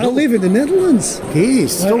 But I live in the Netherlands.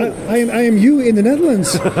 Yes. So I am you in the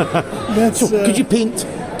Netherlands.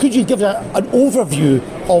 Could you give an overview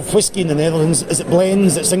of whiskey in the Netherlands? Is it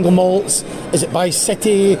blends? Is it single malts? Is it by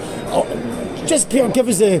city? Just give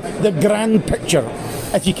us the grand picture,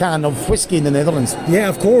 if you can, of whiskey in the Netherlands. Yeah,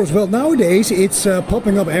 of course. Well, nowadays it's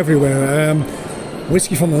popping up everywhere.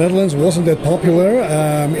 Whiskey from the Netherlands wasn't that popular,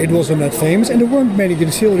 it wasn't that famous, and there weren't many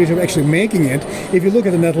distilleries who were actually making it. If you look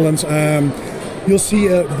at the Netherlands, you'll see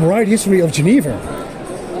a bright history of Geneva.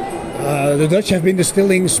 The Dutch have been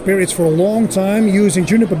distilling spirits for a long time using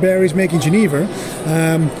juniper berries, making Geneva,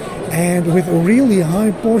 and with really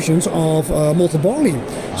high portions of malted barley.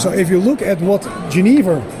 So if you look at what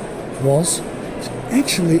Geneva was, it's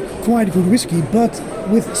actually quite a good whiskey, but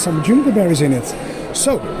with some juniper berries in it.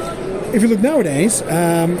 So if you look nowadays,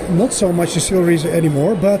 not so much distilleries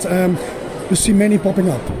anymore, but you see many popping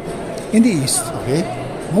up in the east. Okay.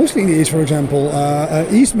 Mostly in the east, for example,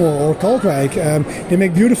 Eastmore or Kalkwijk. They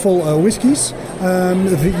make beautiful whiskies.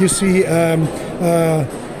 You see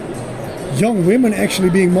young women actually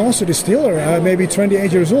being master distiller, maybe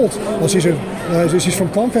 28 years old. Well, she's from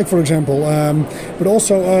Kalkwijk, for example. But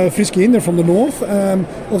also Friesche Inder from the north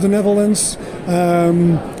of the Netherlands.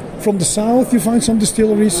 From the south, you find some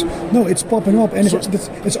distilleries. No, it's popping up, and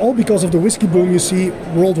it's all because of the whiskey boom you see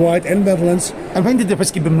worldwide and Netherlands. And when did the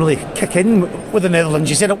whiskey boom really kick in with the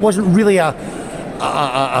Netherlands? You said it wasn't really a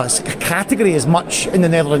category as much in the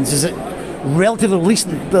Netherlands. Is it relatively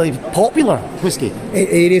recently popular whiskey?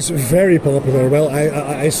 It is very popular. Well,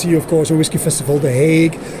 I see, of course, a whiskey festival, The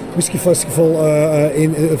Hague, whiskey festival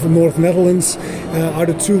in North Netherlands are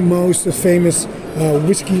the two most famous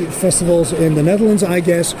whiskey festivals in the Netherlands, I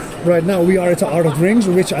guess. Right now we are at the Art of Drinks,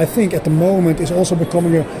 which I think at the moment is also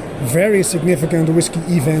becoming a very significant whiskey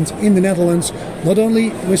event in the Netherlands. Not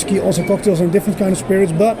only whiskey, also cocktails and different kind of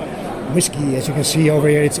spirits, but whiskey, as you can see over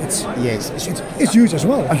here, it's huge as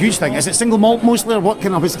well. A huge thing. Is it single malt mostly, or what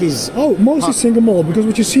kind of whiskies? Oh, mostly single malt, because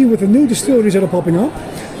what you see with the new distilleries that are popping up,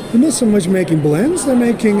 they're not so much making blends, they're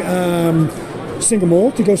making single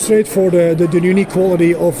malt to go straight for the unique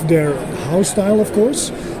quality of their house style, of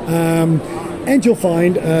course. And you'll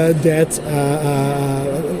find that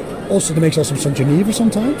also they make some Geneva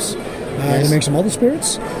sometimes. They make some other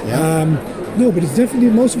spirits. Yeah. No, but it's definitely,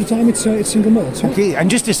 most of the time it's single malt. Yeah. Okay, and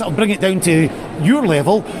just to sort of bring it down to your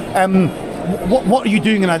level, what are you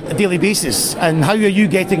doing on a daily basis, and how are you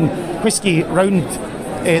getting whiskey round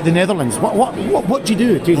the Netherlands? What do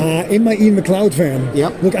you do? In my Ian Macleod van.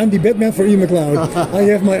 Yep. Look, I'm the Batman for Ian Macleod. I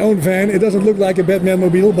have my own van. It doesn't look like a Batman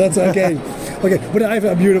mobile, but okay. Okay, but I have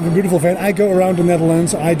a beautiful van. I go around the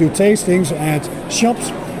Netherlands. I do tastings at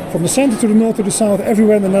shops from the center to the north to the south.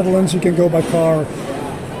 Everywhere in the Netherlands, you can go by car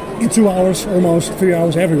in 2 hours, almost 3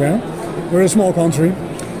 hours everywhere. We're a small country.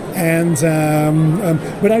 And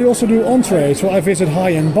but I also do entree. So I visit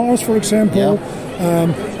high-end bars, for example.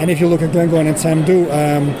 Yeah. And if you look at Glengoyne and Tamdhu,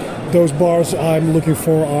 those bars I'm looking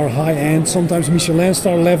for are high-end, sometimes Michelin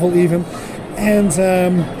star level even. And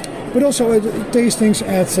but also tastings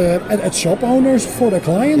at shop owners for their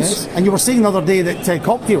clients. Yes. And you were saying the other day that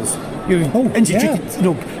cocktails, you instituted,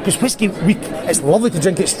 because whiskey, it's lovely to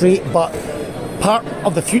drink it straight, but part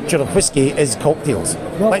of the future of whiskey is cocktails.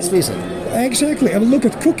 Well, let's face it. Exactly. And look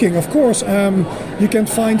at cooking. Of course, you can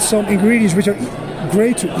find some ingredients which are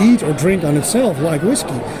great to eat or drink on itself, like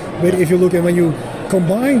whiskey. But if you look at when you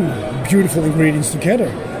combine beautiful ingredients together,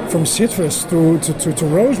 from citrus to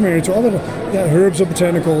rosemary to other herbs or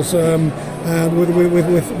botanicals,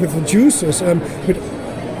 with the juices, but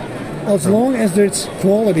as long as there's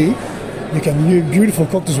quality, you can do beautiful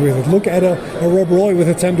cocktails with it. Look at a Rob Roy with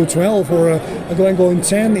a Tamdhu 12 or a Glengoyne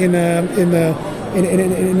 10 in an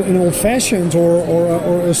old fashioned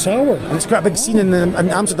or a sour. And it's quite a big scene in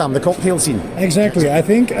Amsterdam, the cocktail scene. Exactly. I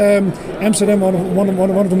think Amsterdam one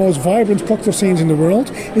of the most vibrant cocktail scenes in the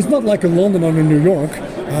world. It's not like in London or in New York.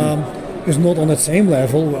 It's not on that same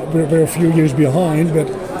level. We're a few years behind, but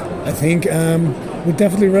I think we're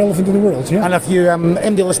definitely relevant in the world. Yeah. And if you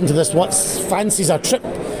MD listen to this, what fancies a trip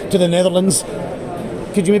to the Netherlands?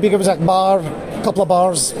 Could you maybe give us a couple of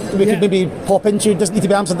bars we could maybe pop into? It doesn't need to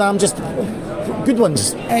be Amsterdam, just good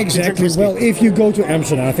ones. Exactly. Well, if you go to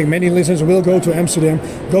Amsterdam, I think many listeners will go to Amsterdam.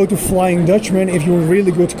 Go to Flying Dutchman if you want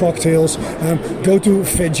really good cocktails. Go to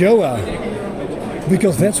Fejoa,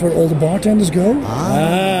 because that's where all the bartenders go.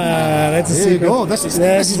 That's a secret. There you go. This is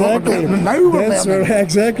what we're now. That's where,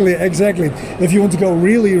 exactly. If you want to go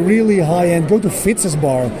really, really high end, go to Fitz's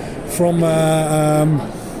Bar from.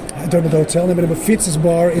 I don't know the hotel name, but Fitz's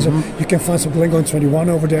Bar is you can find some Glengoyne 21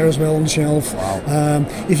 over there as well on the shelf. Wow.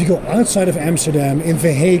 If you go outside of Amsterdam, in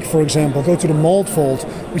The Hague, for example, go to the Malt Vault,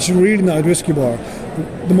 which is a really nice whiskey bar.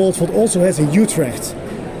 The Malt Vault also has in Utrecht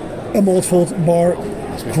a Malt Vault bar,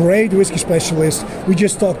 great whiskey specialist. We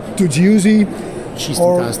just talked to Guisi. She's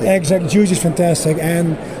fantastic. Exactly, Guisi's fantastic,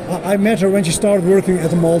 and I met her when she started working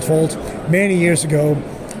at the Malt Vault many years ago.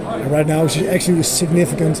 Right now, she's actually a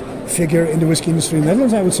significant figure in the whiskey industry in the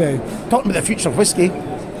Netherlands, I would say. Talking about the future of whiskey,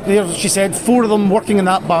 there she said 4 of them working in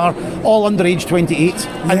that bar, all under age 28,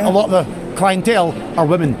 and a lot of the clientele are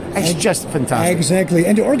women. It's just fantastic. Exactly,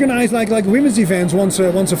 and they organize like women's events once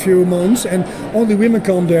a few months, and only women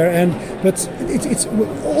come there. But it's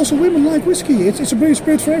also women like whiskey. It's a British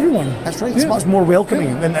spirit for everyone. That's right. It's much more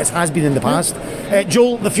welcoming than it has been in the past.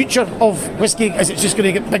 Joel, the future of whiskey, is it just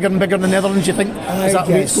going to get bigger and bigger in the Netherlands, you think? Is that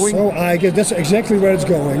the way it's going? So I guess that's exactly where it's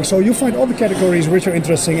going. So you find other categories which are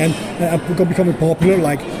interesting and becoming popular,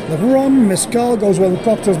 like rum, mezcal goes well with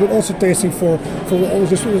cocktails, but also tasting for all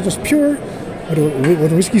just pure.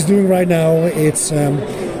 What whiskey's doing right now, it's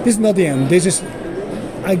this is not the end. This is,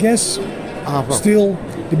 I guess, still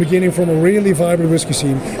the beginning from a really vibrant whiskey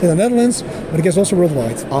scene in the Netherlands, but I guess also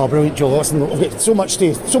worldwide. Oh, brilliant, Joel. Listen, we've got so much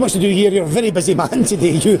to do here. You're a very busy man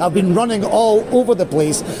today. You have been running all over the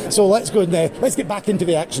place. So let's go and let's get back into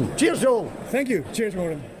the action. Cheers, Joel. Thank you. Cheers,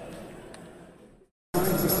 Gordon.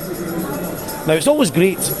 Now, it's always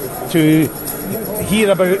great to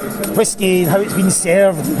hear about whiskey and how it's been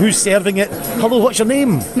served, who's serving it. Hello, what's your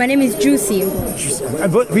name? My name is Guisi.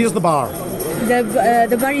 And where's the bar?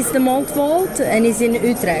 The bar is the Malt Vault and is in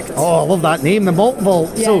Utrecht. Oh, I love that name, the Malt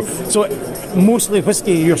Vault. Yes. So mostly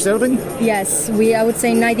whiskey you're serving? Yes, I would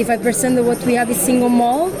say 95% of what we have is single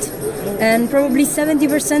malt, and probably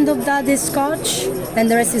 70% of that is Scotch, and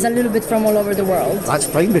the rest is a little bit from all over the world. That's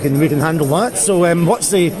fine. We can handle that. So,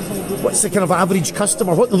 what's the kind of average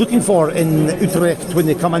customer? What they're looking for in Utrecht when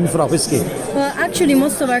they come in for a whiskey? Well, actually,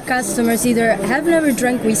 most of our customers either have never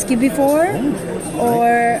drank whiskey before,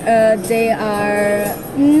 or they are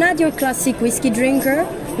not your classic whiskey drinker.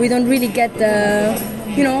 We don't really get the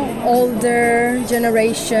older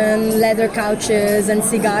generation leather couches and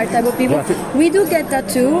cigar type of people. We do get that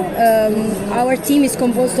too. Our team is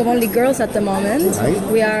composed of only girls at the moment. Right.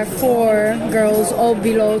 We are 4 girls, all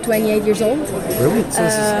below 28 years old. Really?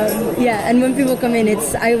 And when people come in,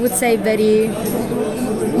 it's, I would say, very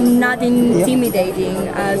not intimidating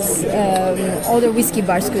as other whiskey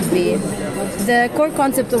bars could be. The core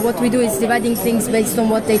concept of what we do is dividing things based on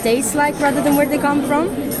what they taste like rather than where they come from.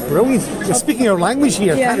 Brilliant. You're speaking our language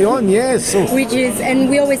here. Yeah. Carry on, yes. So. And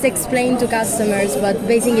we always explain to customers, but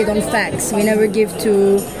basing it on facts. We never give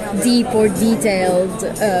too deep or detailed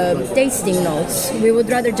tasting notes. We would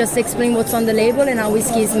rather just explain what's on the label and how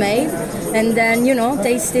whiskey is made. And then,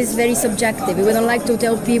 taste is very subjective. We don't like to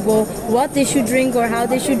tell people what they should drink or how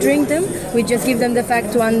they should drink them. We just give them the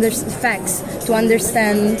facts to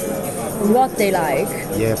understand what they like.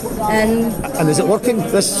 Yeah. And is it working,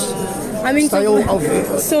 this style of...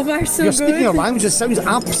 So far, so you're good. Speaking your language, it sounds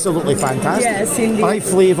absolutely fantastic. Yes, indeed. High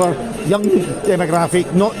flavour, young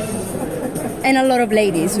demographic, not... And a lot of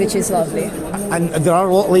ladies, which is lovely. And there are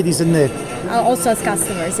a lot of ladies in there. Also as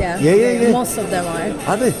customers, yeah. Yeah. Most of them are.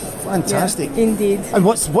 Are they? Fantastic. Yeah, indeed. And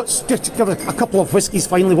what's just give a couple of whiskies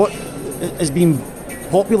finally, what has been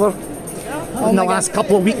popular in the last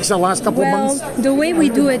couple of weeks or last couple of months? Well, the way we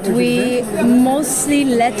do it, we mostly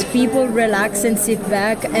let people relax and sit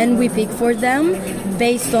back, and we pick for them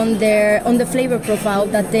based on the flavor profile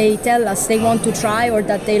that they tell us they want to try or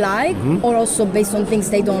that they like, or also based on things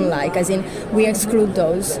they don't like, as in we exclude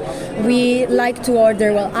those. We like to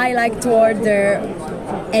order, I like to order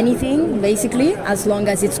anything basically, as long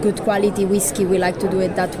as it's good quality whiskey. We like to do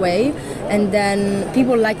it that way, and then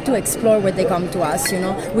people like to explore when they come to us.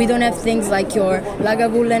 We don't have things like your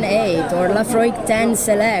Lagavulin 8 or Lafroig 10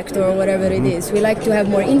 Select or whatever it is. We like to have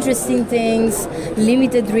more interesting things,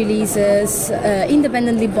 limited releases,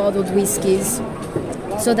 independently bottled whiskies,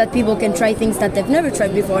 so that people can try things that they've never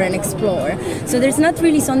tried before and explore. So there's not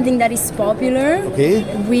really something that is popular. Okay.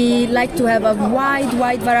 We like to have a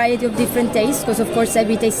wide variety of different tastes, because of course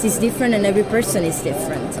every taste is different and every person is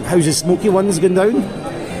different. How's the smoky ones going down?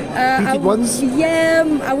 Peated ones? Yeah,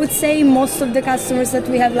 I would say most of the customers that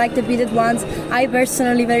we have like the peated ones. I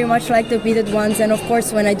personally very much like the peated ones, and of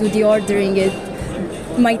course when I do the ordering,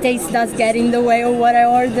 my taste does get in the way of what I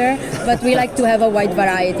order, but we like to have a wide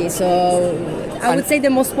variety. So I would say the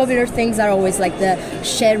most popular things are always like the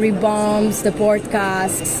sherry bombs, the port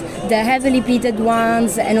casks, the heavily peated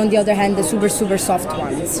ones, and on the other hand, the super soft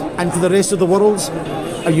ones. And for the rest of the world,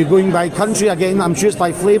 are you going by country again? I'm sure it's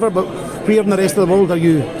by flavour, but where in the rest of the world are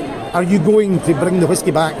you going to bring the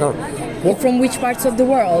whiskey back? Or what? From which parts of the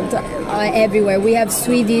world? Everywhere. We have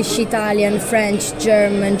Swedish, Italian, French,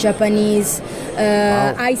 German, Japanese,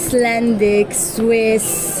 Icelandic,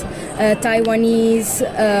 Swiss, Taiwanese.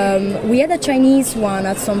 We had a Chinese one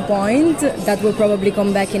at some point that will probably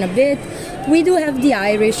come back in a bit. We do have the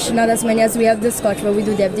Irish, not as many as we have the Scotch, but we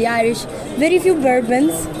do have the Irish. Very few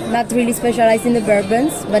bourbons, not really specialized in the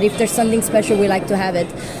bourbons, but if there's something special, we like to have it.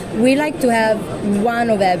 We like to have one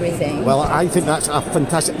of everything. Well, I think that's a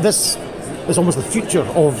fantastic... This is almost the future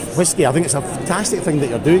of whiskey. I think it's a fantastic thing that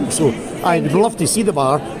you're doing. So I'd love to see the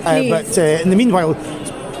bar, but in the meanwhile,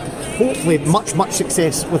 hopefully much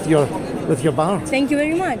success with your bar. Thank you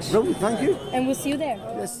very much. Brilliant, thank you. And we'll see you there.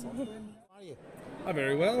 Yes. I'm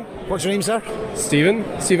very well. What's your name, sir?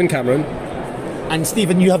 Stephen Cameron. And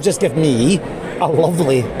Stephen, you have just given me a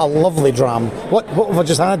lovely dram. What have I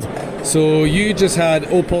just had? So you just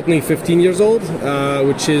had Old Pulteney 15 years old,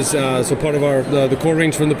 which is so part of our the core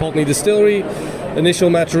range from the Pulteney Distillery. Initial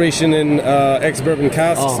maturation in ex-bourbon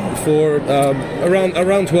casks for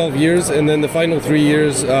around 12 years, and then the final 3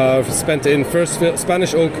 years spent in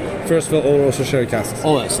Spanish oak, first fill old roaster sherry casks.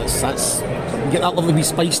 Oh, that's you get that lovely wee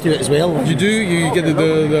spice to it as well. You do. You get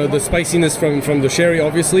the spiciness from the sherry,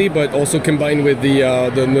 obviously, but also combined with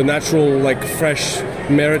the natural, like, fresh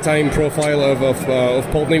maritime profile of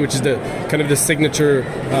Pulteney, which is the kind of the signature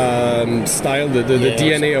style, the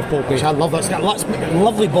DNA of Pulteney. Which I love that. It's got lots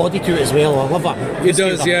lovely body to it as well. I love that. It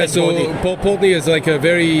does, yeah. So Pulteney is like a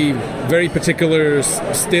very, very particular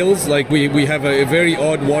stills. Like we have a very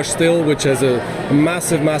odd wash still, which has a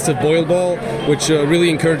massive boil ball, which really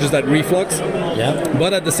encourages that reflux. Yeah.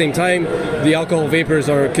 But at the same time, the alcohol vapors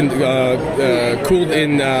are cooled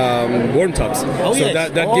in warm tubs. Oh, so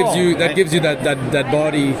yes. that gives you that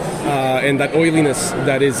body and that oiliness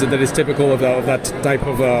that is typical of that type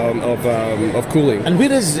of cooling. And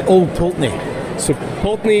where is Old Pulteney? So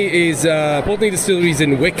Pulteney Distillery is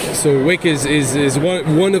in Wick. So Wick is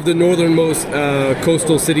one of the northernmost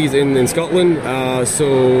coastal cities in Scotland.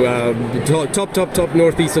 Top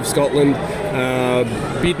northeast of Scotland,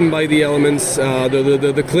 beaten by the elements.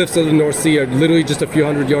 The cliffs of the North Sea are literally just a few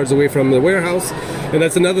hundred yards away from the warehouse. And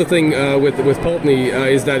that's another thing with Pulteney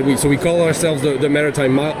is that we call ourselves the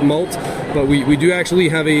maritime malt, but we do actually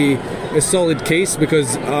have a solid case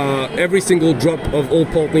because every single drop of Old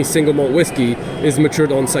Pulteney single malt whiskey is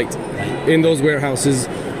matured on site in those warehouses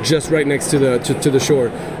just right next to the shore.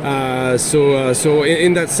 So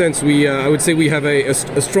in that sense, I would say we have a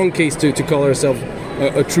strong case to call ourselves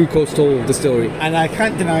a true coastal distillery. And I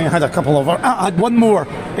can't deny I had a couple of... I had one more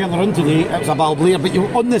earlier on today. It was a Balblair, but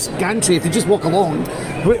you're on this gantry, if you just walk along,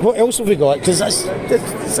 what else have we got? Because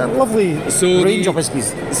it's a lovely range of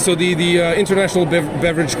whiskies. So the International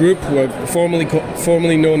Beverage Group,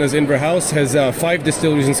 formerly known as Inverhouse, has 5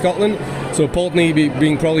 distilleries in Scotland. So Pulteney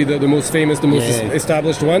being probably the most famous, the most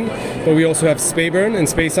established one. But we also have Speyburn and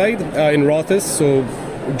Speyside in Rothes, so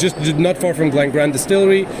just not far from Glengrant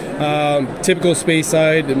Distillery. Typical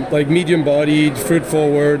Speyside, like medium-bodied,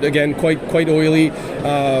 fruit-forward, again quite oily.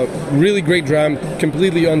 Really great dram,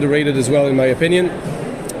 completely underrated as well in my opinion.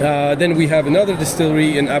 Then we have another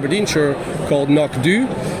distillery in Aberdeenshire called Knockdhu.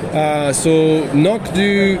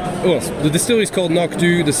 The distillery is called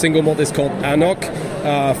Knockdhu, the single malt is called Anok.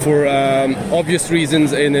 For obvious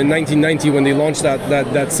reasons, in 1990 when they launched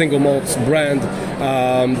that single malt brand,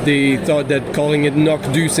 they thought that calling it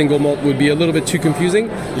Knockdhu single malt would be a little bit too confusing,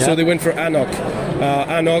 so they went for Anok.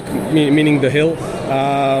 Anok meaning the hill.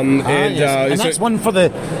 And that's one for the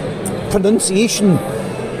pronunciation.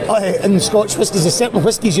 In Scotch whiskies, there's certain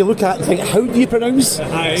whiskies you look at and think, how do you pronounce?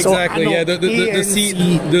 Exactly. The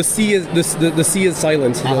C is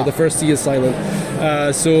silent. The first C is silent.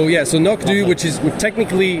 So Knockdhu, which is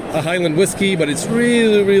technically a Highland whiskey, but it's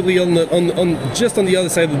really on just on the other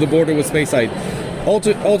side of the border with Speyside.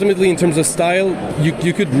 Ultimately, in terms of style,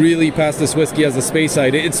 you could really pass this whiskey as a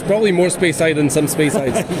Speyside. It's probably more Speyside than some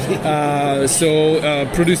Speysides.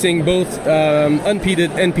 Producing both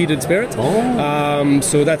unpeated and peated spirit.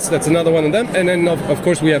 So that's another one of them. And then of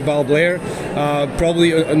course we have Balblair,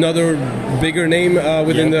 probably another bigger name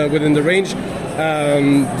within the range.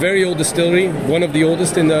 Very old distillery, one of the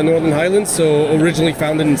oldest in the Northern Highlands. So originally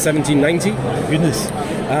founded in 1790. Goodness.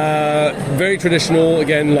 Very traditional,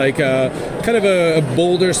 again, like kind of a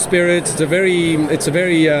bolder spirit. It's a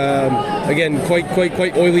very again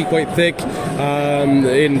quite oily, quite thick,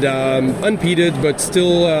 and unpeated, but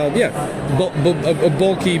still a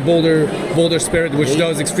bulky, bolder spirit, which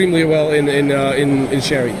does extremely well in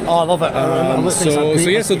sherry. Oh, I love it.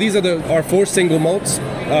 So these are our 4 single malts,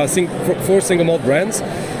 4 single malt brands.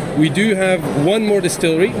 We do have one more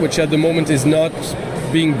distillery, which at the moment is not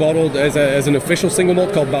being bottled as an official single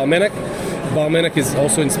malt, called Balmenic. Balmenic is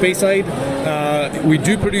also in Speyside. We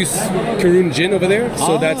do produce Caroon gin over there,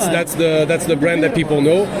 so that's the brand that people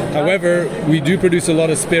know. However, we do produce a lot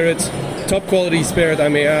of spirit, top quality spirit, I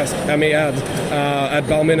may add, at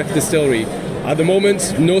Balmenic Distillery. At the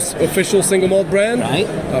moment, no official single malt brand. Right.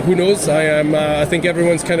 Who knows? I think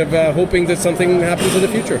everyone's kind of hoping that something happens in the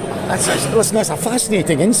future. Listen, that's a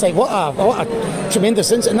fascinating insight. What a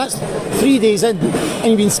tremendous insight. And that's 3 days in, and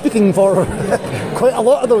you've been speaking for quite a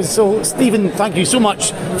lot of those. So, Stephen, thank you so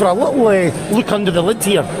much for a little look under the lid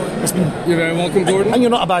here. You're very welcome, Gordon. And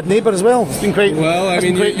you're not a bad neighbour as well. It's been great. Well, I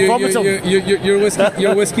mean, your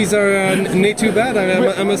whiskies are not too bad,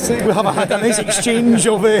 I must say. We have had a nice exchange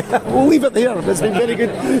of... we'll leave it there. It's been very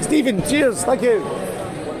good. Stephen, cheers. Thank you.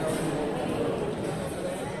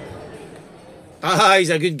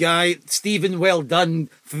 He's a good guy. Stephen, well done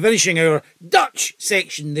for finishing our Dutch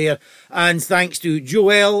section there. And thanks to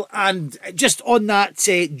Joel. And just on that,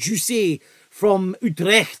 Guisi from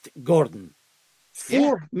Utrecht, Gordon.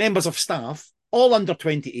 4 members of staff, all under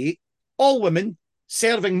 28, all women,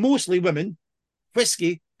 serving mostly women,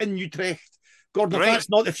 whiskey in Utrecht. Gordon, if that's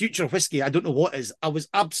not the future of whiskey, I don't know what is. I was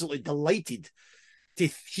absolutely delighted to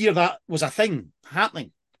hear that was a thing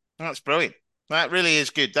happening. That's brilliant. That really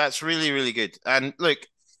is good. That's really, really good. And look,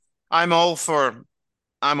 I'm all for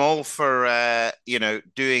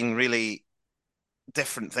doing really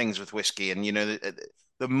different things with whiskey. And,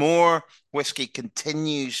 the more whiskey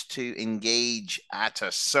continues to engage at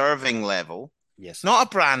a serving level, yes, not a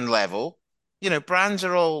brand level, brands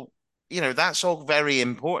are all, that's all very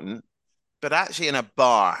important. But actually in a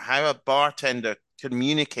bar, how a bartender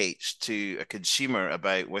communicates to a consumer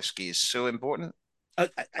about whiskey is so important.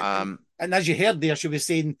 And as you heard there, she was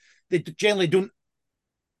saying they generally don't.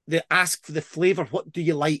 They ask for the flavour. What do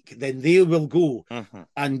you like? Then they will go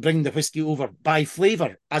and bring the whiskey over by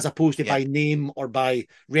flavour, as opposed to by name or by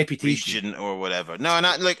reputation, region or whatever. No, and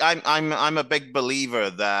I'm a big believer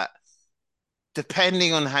that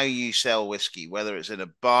depending on how you sell whiskey, whether it's in a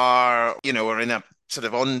bar, or in a sort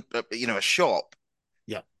of a shop.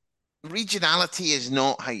 Yeah. Regionality is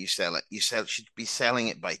not how you sell it. You should be selling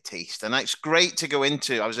it by taste. And it's great to go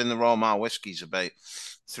into. I was in the Royal Mile Whiskies about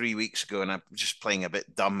 3 weeks ago, and I'm just playing a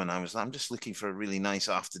bit dumb, and I'm just looking for a really nice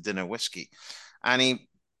after dinner whiskey. And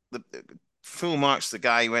full marks, the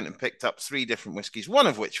guy went and picked up 3 different whiskies, one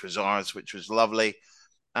of which was ours, which was lovely.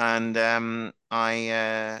 And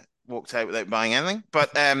I walked out without buying anything.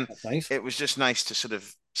 But nice. It was just nice to sort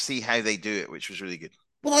of see how they do it, which was really good.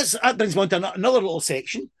 Well, that brings me on to another little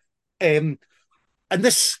section. And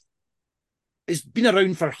this has been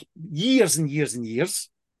around for years and years and years.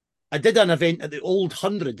 I did an event at the Old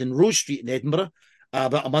 100 in Rose Street in Edinburgh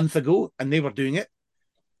about a month ago, and they were doing it.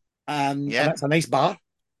 And that's a nice bar.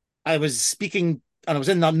 I was speaking, and I was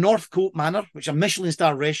in the Northcote Manor, which is a Michelin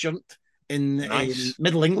star restaurant in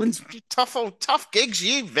Middle England. Tough gigs,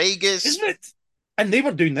 Vegas. Isn't it? And they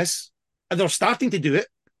were doing this, and they're starting to do it.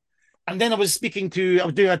 And then I was doing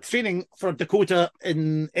a training for Dakota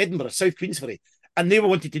in Edinburgh, South Queensferry, and they were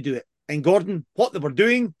wanting to do it. And Gordon, what they were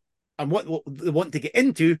doing and what they want to get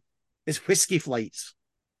into is whisky flights.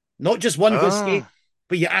 Not just one whiskey,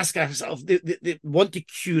 but you ask yourself, they want to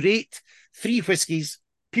curate 3 whiskies.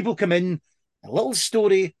 People come in, a little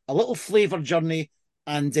story, a little flavour journey,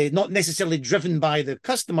 and not necessarily driven by the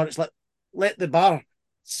customer. It's like, let the bar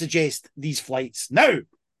suggest these flights. Now,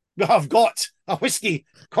 we have got a whiskey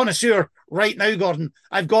connoisseur right now, Gordon.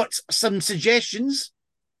 I've got some suggestions.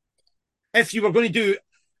 If you were going to do,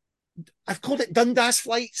 I've called it Dundas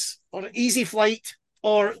flights or Easy Flight,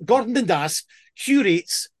 or Gordon Dundas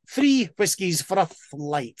curates 3 whiskies for a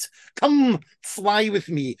flight. Come fly with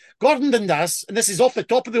me. Gordon Dundas, and this is off the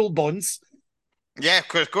top of the old bonds. Yeah,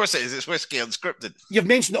 of course it is. It's Whisky Unscripted. You've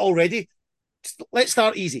mentioned it already. Let's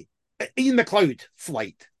start easy. Ian Macleod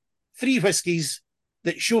flight. 3 whiskies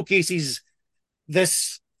that showcases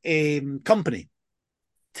this company.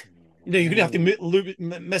 You're going to have to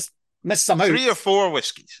miss some out. 3 or 4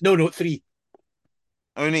 whiskies? No, 3.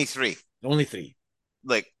 Only 3? Only 3.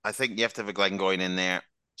 Like, I think you have to have a Glengoyne in there.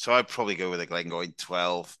 So I'd probably go with a Glengoyne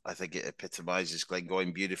 12. I think it epitomizes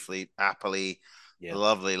Glengoyne beautifully, happily. Yeah.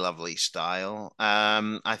 Lovely, lovely style.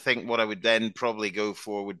 I think what I would then probably go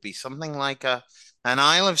for would be something like an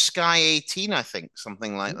Isle of Skye 18, I think,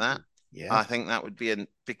 something like that. Yeah. I think that would be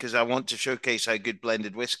because I want to showcase how good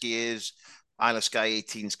blended whiskey is. Isle of Skye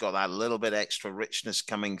 18's got that little bit extra richness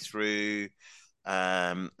coming through.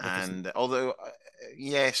 And although,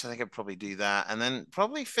 yes, I think I'd probably do that. And then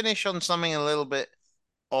probably finish on something a little bit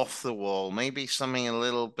off the wall, maybe something a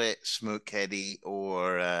little bit smokeheady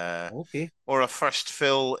or a first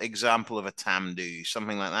fill example of a Tamdhu,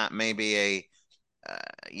 something like that. Maybe a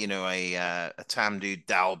Tamdhu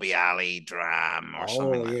Dalby Alley dram or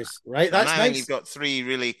something like that. Right, that's nice. I think you've got 3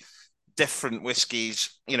 really different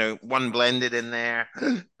whiskies, one blended in there.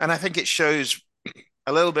 And I think it shows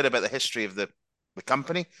a little bit about the history of the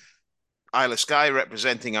company. Isle of Skye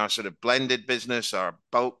representing our sort of blended business, our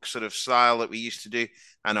bulk sort of style that we used to do,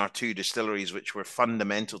 and our two distilleries, which were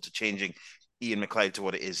fundamental to changing Ian Macleod to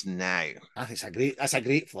what it is now. I think that's a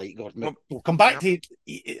great flight, Gordon. We'll come back to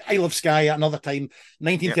Isle of Skye at another time.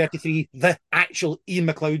 1933, the actual Ian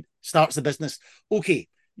Macleod starts the business. Okay,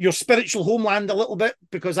 your spiritual homeland a little bit,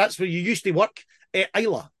 because that's where you used to work at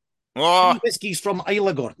Islay. Oh, whiskies from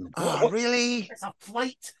Islay, Gordon. Oh, really? It's a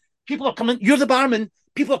flight. People are coming. You're the barman.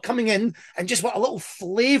 People are coming in and just want a little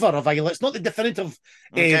flavour of Islay. It's not the definitive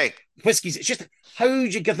whiskies. It's just how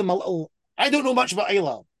you give them a little. I don't know much about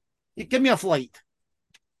Islay. You give me a flight.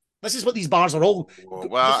 This is what these bars are all.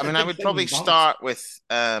 Well, I mean, I would probably start with.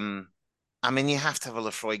 I mean, you have to have a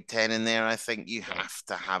Lafroig 10 in there. I think you have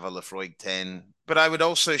to have a Lafroig 10. But I would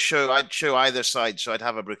also I'd show either side. So I'd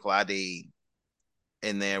have a Bruichladdich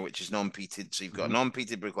in there, which is non-peated. So you've got a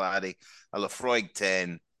non-peated Bruichladdich, a Lafroig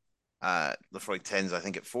 10. Lafroig 10's, I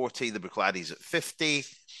think, at 40. The Bruichladdich at 50.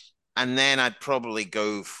 And then I'd probably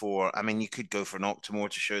go for, I mean, you could go for an Octomore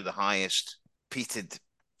to show the highest peated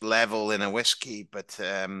level in a whiskey, but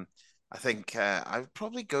I think I would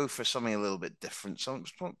probably go for something a little bit different. So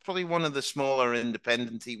probably one of the smaller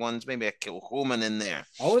independent-y ones, maybe a Kilchoman in there.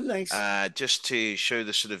 Oh, nice. Just to show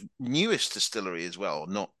the sort of newest distillery as well,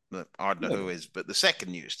 not the Ardnahoe is, but the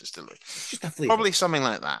second newest distillery. Just a flavour. Probably something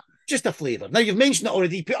like that. Just a flavour. Now, you've mentioned it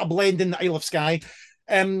already, put a blend in the Isle of Skye.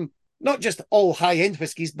 Not just all high-end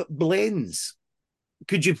whiskies, but blends.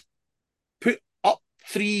 Could you put up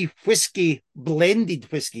 3 whiskey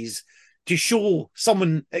blended whiskies to show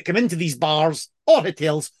someone that come into these bars or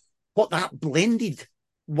hotels what that blended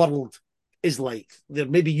world is like? They're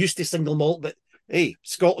maybe used to single malt, but hey,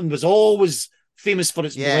 Scotland was always famous for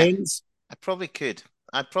its blends. I probably could.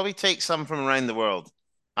 I'd probably take some from around the world.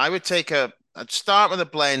 I'd start with a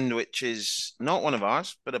blend which is not one of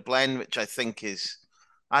ours, but a blend which I think is,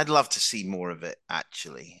 I'd love to see more of it,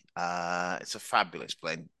 actually. It's a fabulous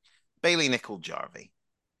blend. Bailey Nickel Jarvie.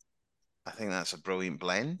 I think that's a brilliant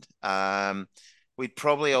blend. We'd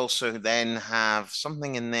probably also then have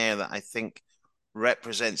something in there that I think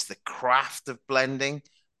represents the craft of blending.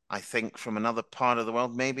 I think from another part of the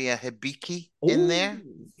world, maybe a Hibiki in there.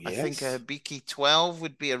 Yes. I think a Hibiki 12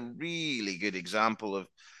 would be a really good example of,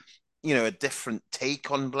 a different take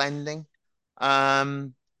on blending.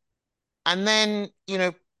 And then,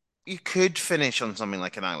 you could finish on something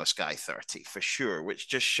like an Isle of Skye 30 for sure, which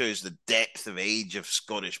just shows the depth of age of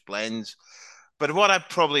Scottish blends. But what I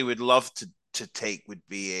probably would love to take would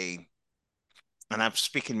be and I'm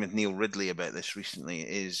speaking with Neil Ridley about this recently,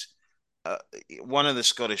 is one of the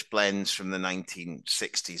Scottish blends from the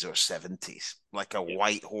 1960s or 70s, like a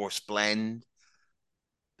White Horse blend.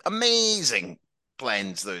 Amazing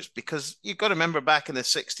blends, those, because you've got to remember back in the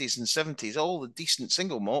 60s and 70s, all the decent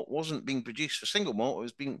single malt wasn't being produced for single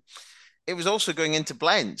malt. It was also going into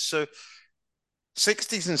blends. So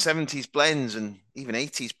 60s and 70s blends and even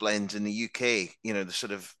 80s blends in the UK, the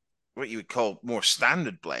sort of what you would call more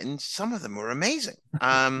standard blends, some of them were amazing.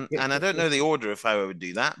 And I don't know the order of how I would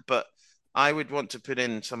do that, but I would want to put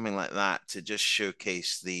in something like that to just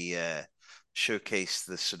showcase the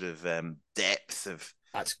sort of depth of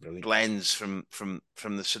blends from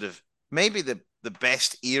the sort of maybe the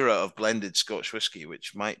best era of blended Scotch whiskey,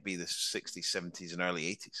 which might be the 60s, 70s, and early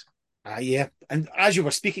 80s. Yeah. And as you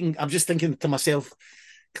were speaking, I'm just thinking to myself,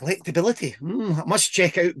 collectability. I must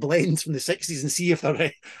check out blends from the 60s and see if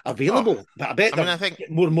they're available. But I bet I think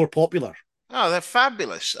more and more popular. Oh, they're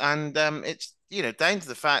fabulous. And it's, down to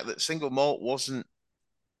the fact that single malt wasn't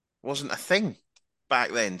a thing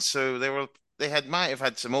back then. So they might have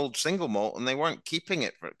had some old single malt and they weren't keeping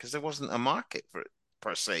it for it because there wasn't a market for it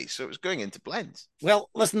per se. So it was going into blends. Well,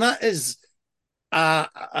 listen, that is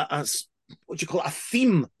what do you call it, a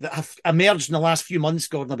theme that have emerged in the last few months,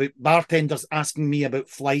 Gordon, about bartenders asking me about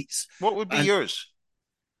flights. What would be yours?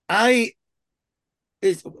 With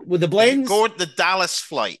the blends, the Dallas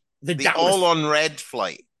flight, the all on red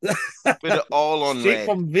flight, with it all on straight red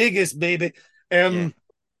from Vegas, baby.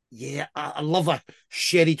 Yeah, I love a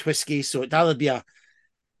sherry whiskey, so it'd either be a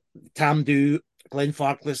Tamdhu,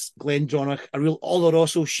 Glenfarclas, Glendronach, a real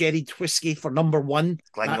Oloroso sherry whiskey for number one.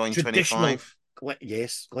 Glengoyne 25.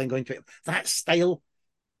 Yes, Glengoyne 25. That style.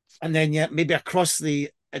 And then, maybe across the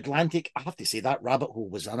Atlantic, I have to say that Rabbit Hole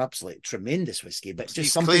was an absolute tremendous whiskey. But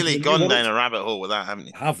just You've clearly gone down a rabbit hole with that, haven't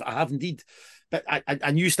you? I have indeed. But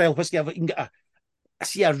a new style whiskey. I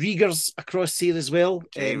see a Rieger's across here as well.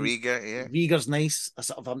 Okay, Rieger, yeah. Rieger's nice. A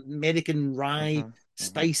sort of American rye,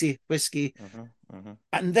 spicy whiskey.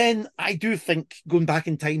 And then I do think going back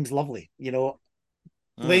in time's lovely.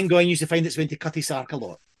 Glengoyne used to find its way into Cutty Sark a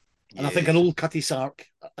lot. And I think an old Cutty Sark,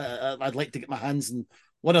 I'd like to get my hands on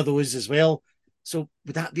one of those as well. So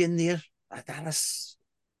would that be in there at Dallas?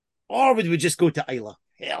 Or would we just go to Islay?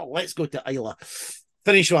 Hell, let's go to Islay.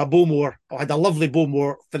 Finish with a Bowmore. I had a lovely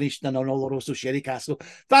Bowmore finished in an Oloroso sherry cask. So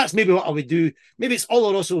that's maybe what I would do. Maybe it's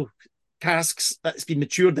Oloroso casks that's been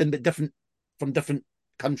matured in, but different from different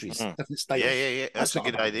countries, different styles. Yeah. That's a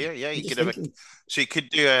good idea. Yeah, you could have so you could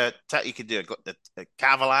do a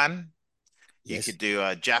Cavalan. You could do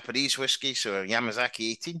a Japanese whiskey, so a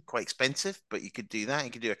Yamazaki 18, quite expensive, but you could do that.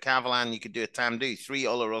 You could do a Cavalan, you could do a Tamdhu, 3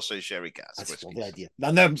 Oloroso sherry casks. That's a lovely idea.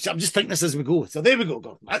 Now, I'm just thinking this as we go. So there we go,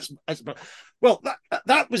 Gordon. That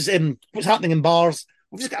was what's happening in bars.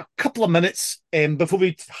 We've just got a couple of minutes before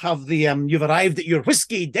we have the you've arrived at your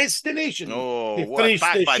whiskey destination. Oh,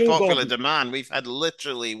 back by popular demand. We've had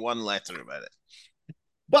literally one letter about it.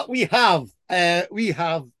 But we have a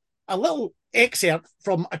little excerpt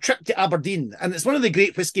from a trip to Aberdeen, and it's one of the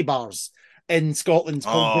great whiskey bars in Scotland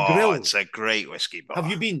called The Grill. It's a great whiskey bar.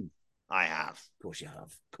 Have you been? I have. Of course you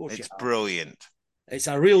have. It's brilliant. It's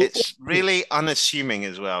really unassuming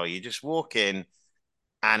as well. You just walk in,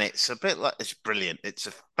 and it's brilliant. It's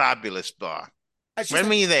a fabulous bar. When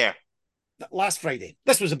were you there? Last Friday.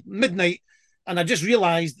 This was midnight, and I just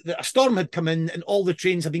realised that a storm had come in, and all the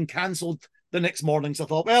trains had been cancelled the next morning. So I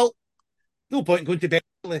thought, well, no point in going to bed.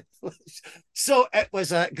 So it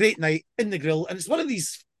was a great night in the Grill, and it's one of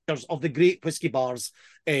these of the great whiskey bars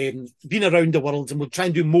been around the world, and we'll try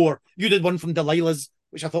and do more. You did one from Delilah's,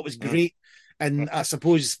 which I thought was great, and I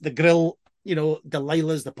suppose the Grill,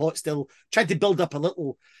 Delilah's, the Pot Still, tried to build up a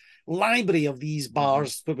little library of these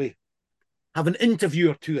bars where we have an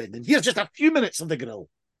interview or two in, and here's just a few minutes of the Grill.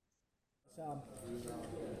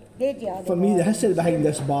 For me, the history behind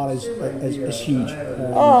this bar is huge.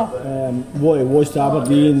 What it was to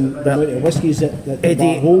Aberdeen, the amount of whiskies that the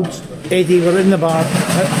bar holds. Eddie, we're in the bar.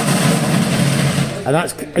 And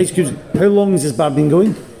that's, excuse me, how long has this bar been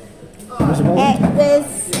going? It was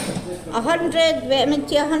 100, went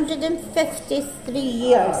into 153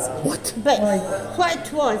 years. What? But what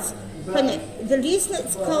it was, the reason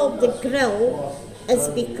it's called the Grill is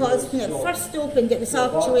because when it first opened, it was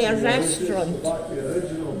actually a restaurant.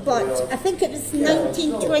 But I think it was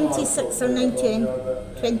 1926 or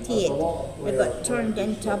 1928 it got turned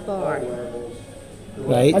into a bar.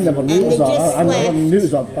 Right. I never knew it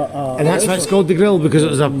was and that's why it's called the Grill, because it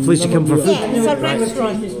was a place you come for food. Yeah, it was a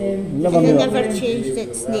restaurant. And they never changed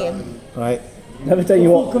its name. Right. Every time you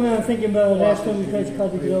walk, come in and thinking about a restaurant because it's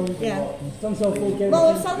called the Grill. Yeah. Well,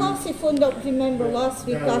 if a lassie phoned up, remember last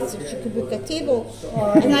week, asked if she could book a table,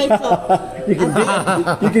 and I thought you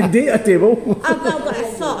can date a table. But I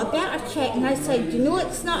thought I better check, and I said,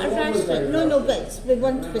 it's not a restaurant. No, but we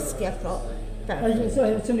want whiskey. I thought.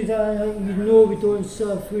 Somebody said, we don't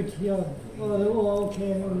serve food here. Oh,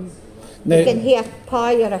 okay. Now, you can hear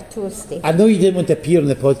pie or a toasty. I know you didn't want to appear on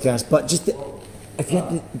the podcast, but just if you had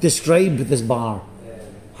to describe this bar,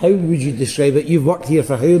 how would you describe it? You've worked here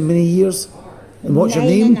for how many years? And what's your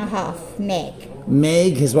name? 9.5, Meg.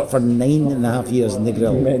 Meg has worked for 9.5 years in the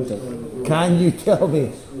Grill. Mental. Can you tell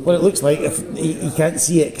me what it looks like if you can't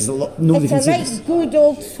see it because nobody can see it? It's a good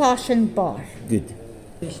old-fashioned bar. Good.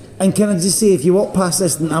 And can I just say, if you walk past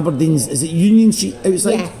this in Aberdeen's, is it Union Street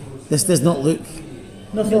outside? Yeah. This does not look...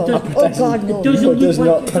 No. Oh God, no. It doesn't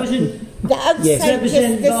look like... The outside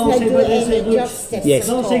just doesn't do it any justice. Yes.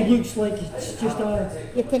 The outside looks like it's just a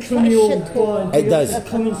crummy old bar. It does. You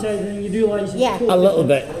come inside and you realise it's a little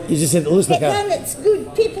bit. You just said it looks like But then it's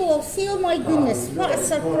good. People will say, oh my goodness, what a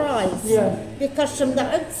surprise. Yeah. Because from the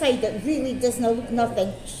outside it really doesn't look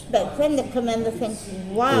nothing. But when they come in they think,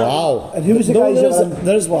 wow. Wow. And who was the guys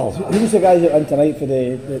there's well. Who was the guys that were in tonight for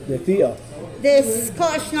the theatre? The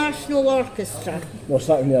Scottish National Orchestra. What's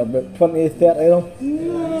that in there? About 20, 30 of them?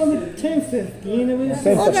 No, 10, 15. It was.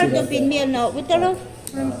 Oh, there'd have been more not, would there have?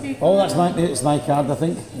 Oh, it's my card, I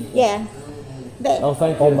think. Yeah. But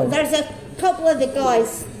thank you. There's a couple of the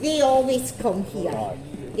guys, they always come here,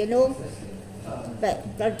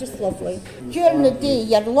 But they're just lovely. During the day,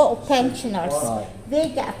 your little pensioners, they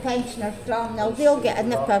get a pensioner's dram now, they'll get a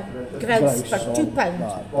nip of grouse for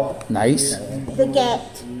 £2. Nice. They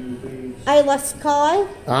get Isla Sky,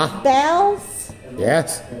 bells,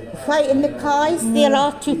 yes, white in the Kais, they're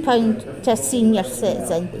all £2 to a senior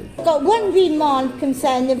citizen. Got one wee man comes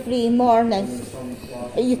in every morning.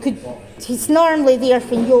 He's normally there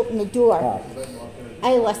when you open the door.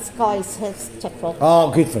 Isla Sky's his tipple.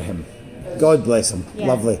 Oh, good for him. God bless him. Yeah.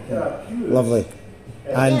 Lovely.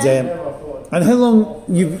 And how long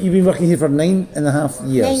you've been working here for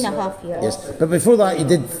 9.5 years? 9.5 years. Yes, but before that you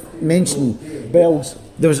did mention bells.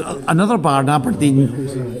 There was another bar in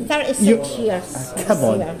Aberdeen. 36 years. Come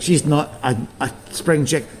on, she's not a spring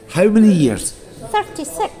chick. How many years?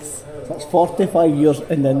 36. That's 45 years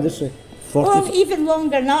in the industry. Well, even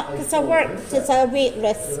longer than that, because I worked as a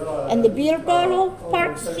waitress in the beer barrel,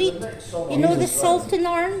 Park Street. You know the Salt and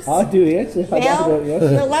Arms? I do, yes. Well,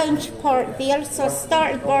 the lounge part there. So I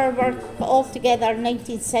started bar work altogether in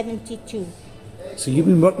 1972. So you've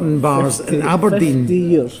been working in bars in Aberdeen 50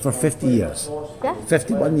 years. for 50 years? Yeah.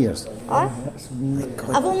 51 years?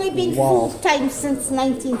 I've only been full-time since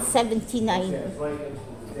 1979.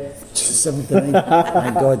 79.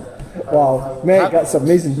 My God. Wow, mate, that's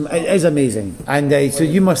amazing. It is amazing. And so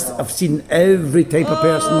you must have seen every type of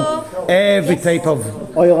person, every type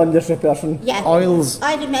of oil industry person. Yeah. Oils.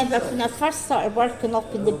 I remember when I first started working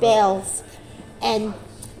up in the Bells, and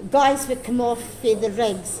guys would come off for the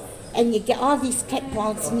rigs, and you get all these kit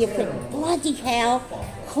bags, and you think, bloody hell,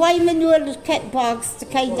 climbing over the kit bags to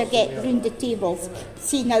kind of get round the tables.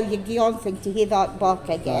 See, now you go on thing to hear that back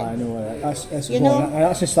again. I know, that's You know? and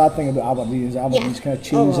that's the sad thing about Aberdeen, is Aberdeen's kind of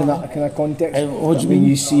changed in that kind of context. What do you mean? mean?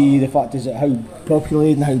 You see the fact is that how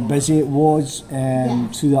populated and how busy it was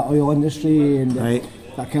through that oil industry, and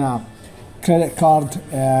that kind of credit card,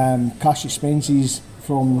 cash expenses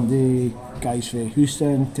from the guys from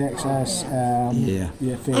Houston, Texas, That's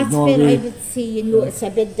where I would say you notice a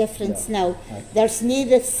big difference now. There's no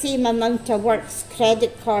the same amount of works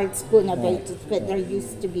credit cards going about as what there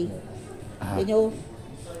used to be. You know,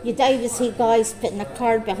 you'd always see guys putting a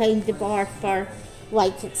card behind the bar for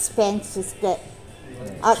like expenses, but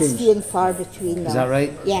that's few and far between now. Is that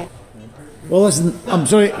right? Yeah. Well, listen, I'm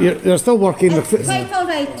sorry, you're still working. It's quite all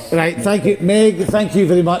right. Right, thank you. Meg, thank you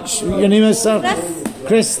very much. Your name is, sir?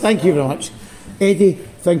 Chris, thank you very much. Eddie,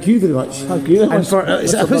 thank you very much. Thank you. And for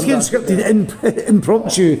it's a Whisky Unscripted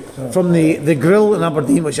impromptu from the Grill in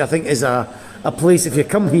Aberdeen, which I think is a place, if you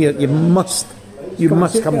come here, you must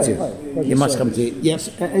come to. You must come to. Yes,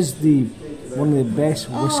 it is one of the best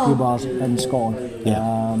whisky bars in Scotland.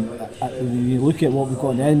 Yeah. When you look at what we've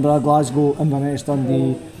got in Edinburgh, Glasgow, Inverness,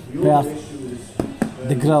 Dundee, Perth,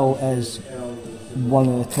 the Grill is one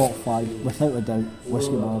of the top 5, without a doubt,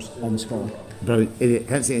 whisky bars in Scotland. Brilliant. Idiot.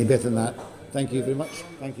 Can't say any better than that. Thank you very much.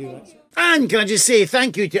 Thank you very much. And can I just say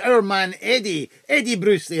thank you to our man Eddie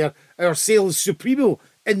Bruce there, our sales supremo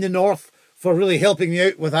in the north, for really helping me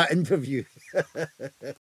out with that interview.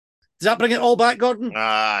 Does that bring it all back, Gordon?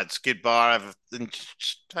 It's a good bar. I've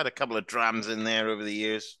had a couple of drams in there over the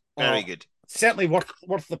years. Very good. Certainly worth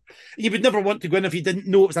the. You would never want to go in if you didn't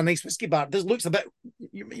know it was a nice whiskey bar. This looks a bit,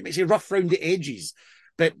 you might say, rough round the edges,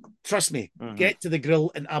 but trust me, get to the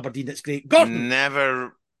Grill in Aberdeen. It's great. Gordon,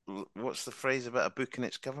 never. What's the phrase about a book in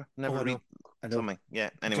its cover? Never read something. Yeah.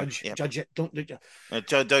 Anyway, judge it. Don't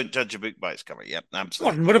judge a book by its cover. Yeah,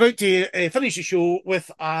 absolutely. Gordon, we're about to finish the show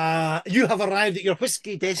with you have arrived at your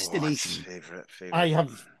whiskey destination. Favorite. I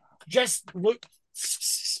have just looked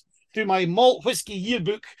through my Malt Whiskey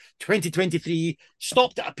Yearbook 2023,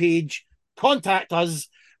 stopped at a page, contact us,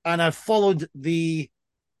 and I've followed the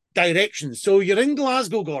directions. So you're in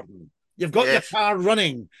Glasgow, Gordon. You've got your car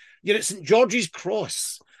running. You're at St George's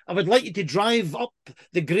Cross. I would like you to drive up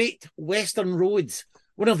the Great Western Roads,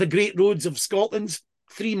 one of the great roads of Scotland,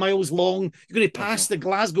 3 miles long. You're going to pass the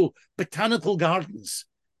Glasgow Botanical Gardens.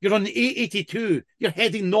 You're on the A82. You're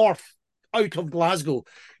heading north out of Glasgow.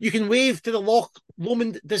 You can wave to the Loch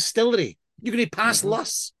Lomond Distillery. You're going to pass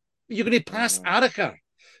Luss. You're going to pass Arica.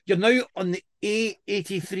 You're now on the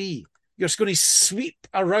A83. You're going to sweep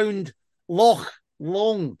around Loch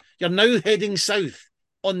Long. You're now heading south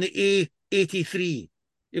on the A83.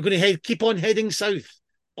 You're going to keep on heading south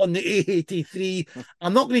on the A83.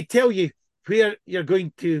 I'm not going to tell you where you're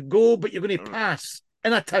going to go, but you're going to pass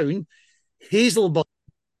in a town, Hazelburn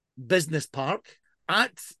Business Park,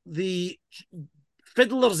 at the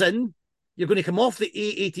Fiddler's Inn. You're going to come off the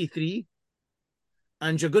A83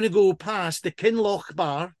 and you're going to go past the Kinloch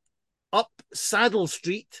Bar, up Saddle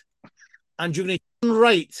Street, and you're going to turn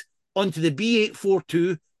right onto the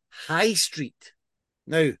B842 High Street.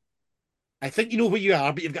 Now, I think you know where you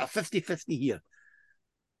are, but you've got a 50-50 here.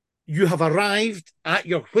 You have arrived at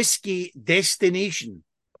your whiskey destination.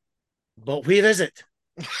 But where is it?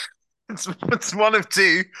 It's one of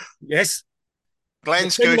two. Yes. Glen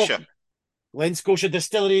Scotia. Glen Scotia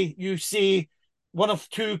Distillery. You say one of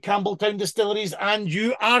two Campbelltown distilleries, and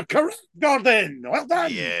you are correct, Gordon. Well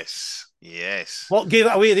done. Yes. What gave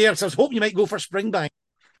it away there? So I was hoping you might go for Springbank.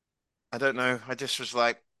 I don't know. I just was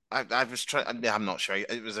like, I was trying. I'm not sure.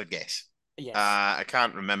 It was a guess. Yes. I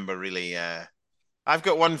can't remember really. I've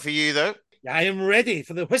got one for you though. I am ready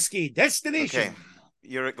for the whiskey destination. Okay.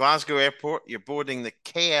 You're at Glasgow Airport. You're boarding the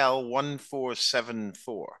KL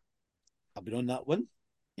 1474. I've been on that one.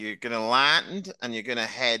 You're going to land and you're going to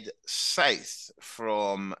head south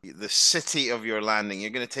from the city of your landing. You're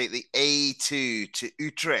going to take the A2 to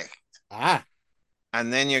Utrecht.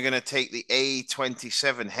 And then you're going to take the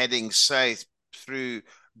A27 heading south through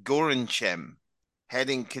Gorenchem,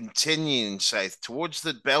 continuing south towards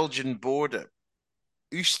the Belgian border,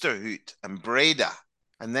 Oosterhout and Breda.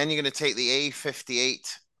 And then you're going to take the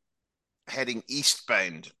A58 heading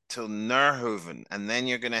eastbound till Neerhoven, and then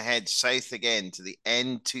you're going to head south again to the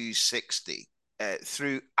N260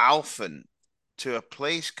 through Alphen to a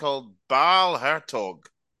place called Baalhertog,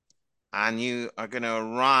 and you are going to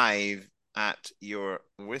arrive at your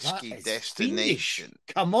whiskey destination.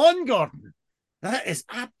 Fiendish. Come on, Gordon. That is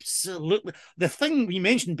absolutely the thing. We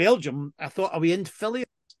mentioned Belgium. I thought, are we in Philly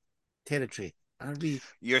territory? Are we?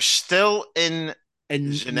 You're still in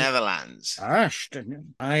the Netherlands.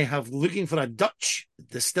 I have looking for a Dutch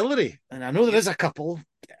distillery, and I know there is a couple.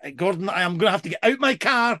 Gordon, I am going to have to get out my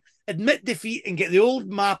car, admit defeat, and get the old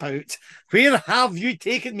map out. Where have you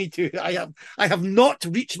taken me to? I have not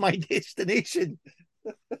reached my destination.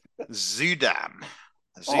 Zudam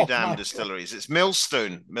Distilleries. It's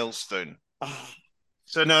Millstone.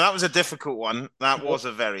 So no, that was a difficult one. That was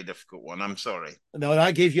a very difficult one. I'm sorry. No,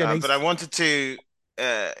 that gave you but I wanted to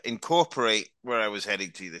incorporate where I was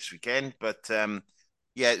heading to this weekend. But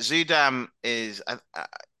Zudam is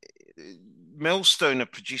Millstone are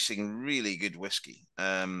producing really good whiskey,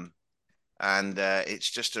 and it's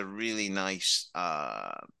just a really nice.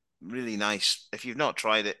 If you've not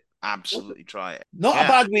tried it, absolutely try it. Not a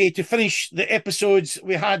bad way to finish the episodes.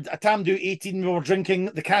 We had a Tamdhu 18. We were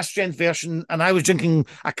drinking the Cask Strength version, and I was drinking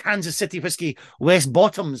a Kansas City whiskey, West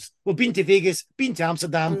Bottoms. We've been to Vegas, been to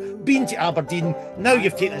Amsterdam, been to Aberdeen. Now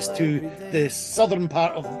you've taken us to the southern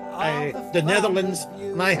part of the Netherlands,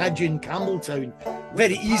 and I had you in Campbelltown.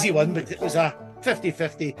 Very easy one, but it was a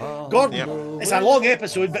 50-50. Gordon, it's a long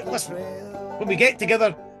episode, but listen, when we get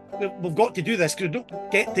together, we've got to do this because we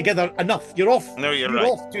don't get together enough. You're off. No, you're right.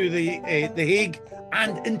 You're off to the Hague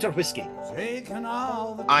and Interwhiskey.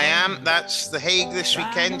 I am. That's the Hague this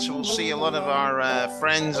weekend, so we'll see a lot of our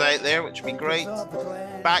friends out there, which will be great.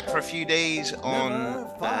 Back for a few days on,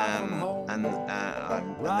 and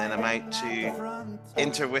then I'm out to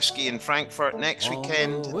Interwhiskey in Frankfurt next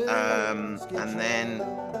weekend,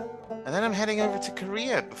 and then I'm heading over to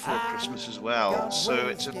Korea before Christmas as well. So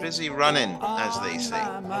it's a busy run-in, as they say.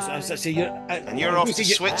 As I say, you're off to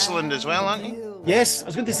Switzerland as well, aren't you? Yes, I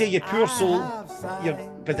was going to say you poor soul,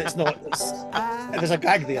 but it's not. There's a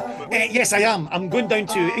gag there. Yes, I am. I'm going down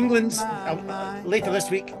to England later this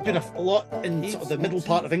week, doing a lot in sort of the middle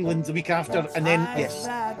part of England the week after, and then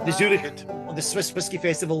the Zurich, the Swiss Whisky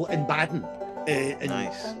Festival in Baden.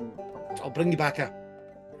 Nice. I'll bring you back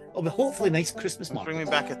hopefully nice Christmas market. Bring me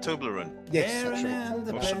back a Toblerone. Yes, that's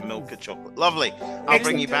right. Or some milk and chocolate. Lovely. I'll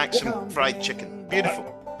bring you back some fried chicken.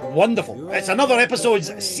 Beautiful. Wonderful. It's another episode,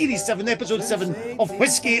 Series 7, Episode 7 of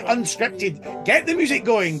Whisky Unscripted. Get the music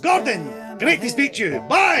going. Gordon, great to speak to you.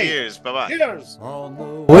 Bye. Cheers. Bye-bye. Cheers. On the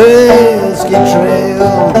whiskey trail,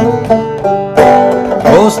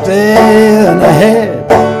 coasting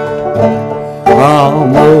ahead.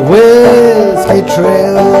 On the whiskey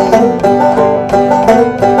trail.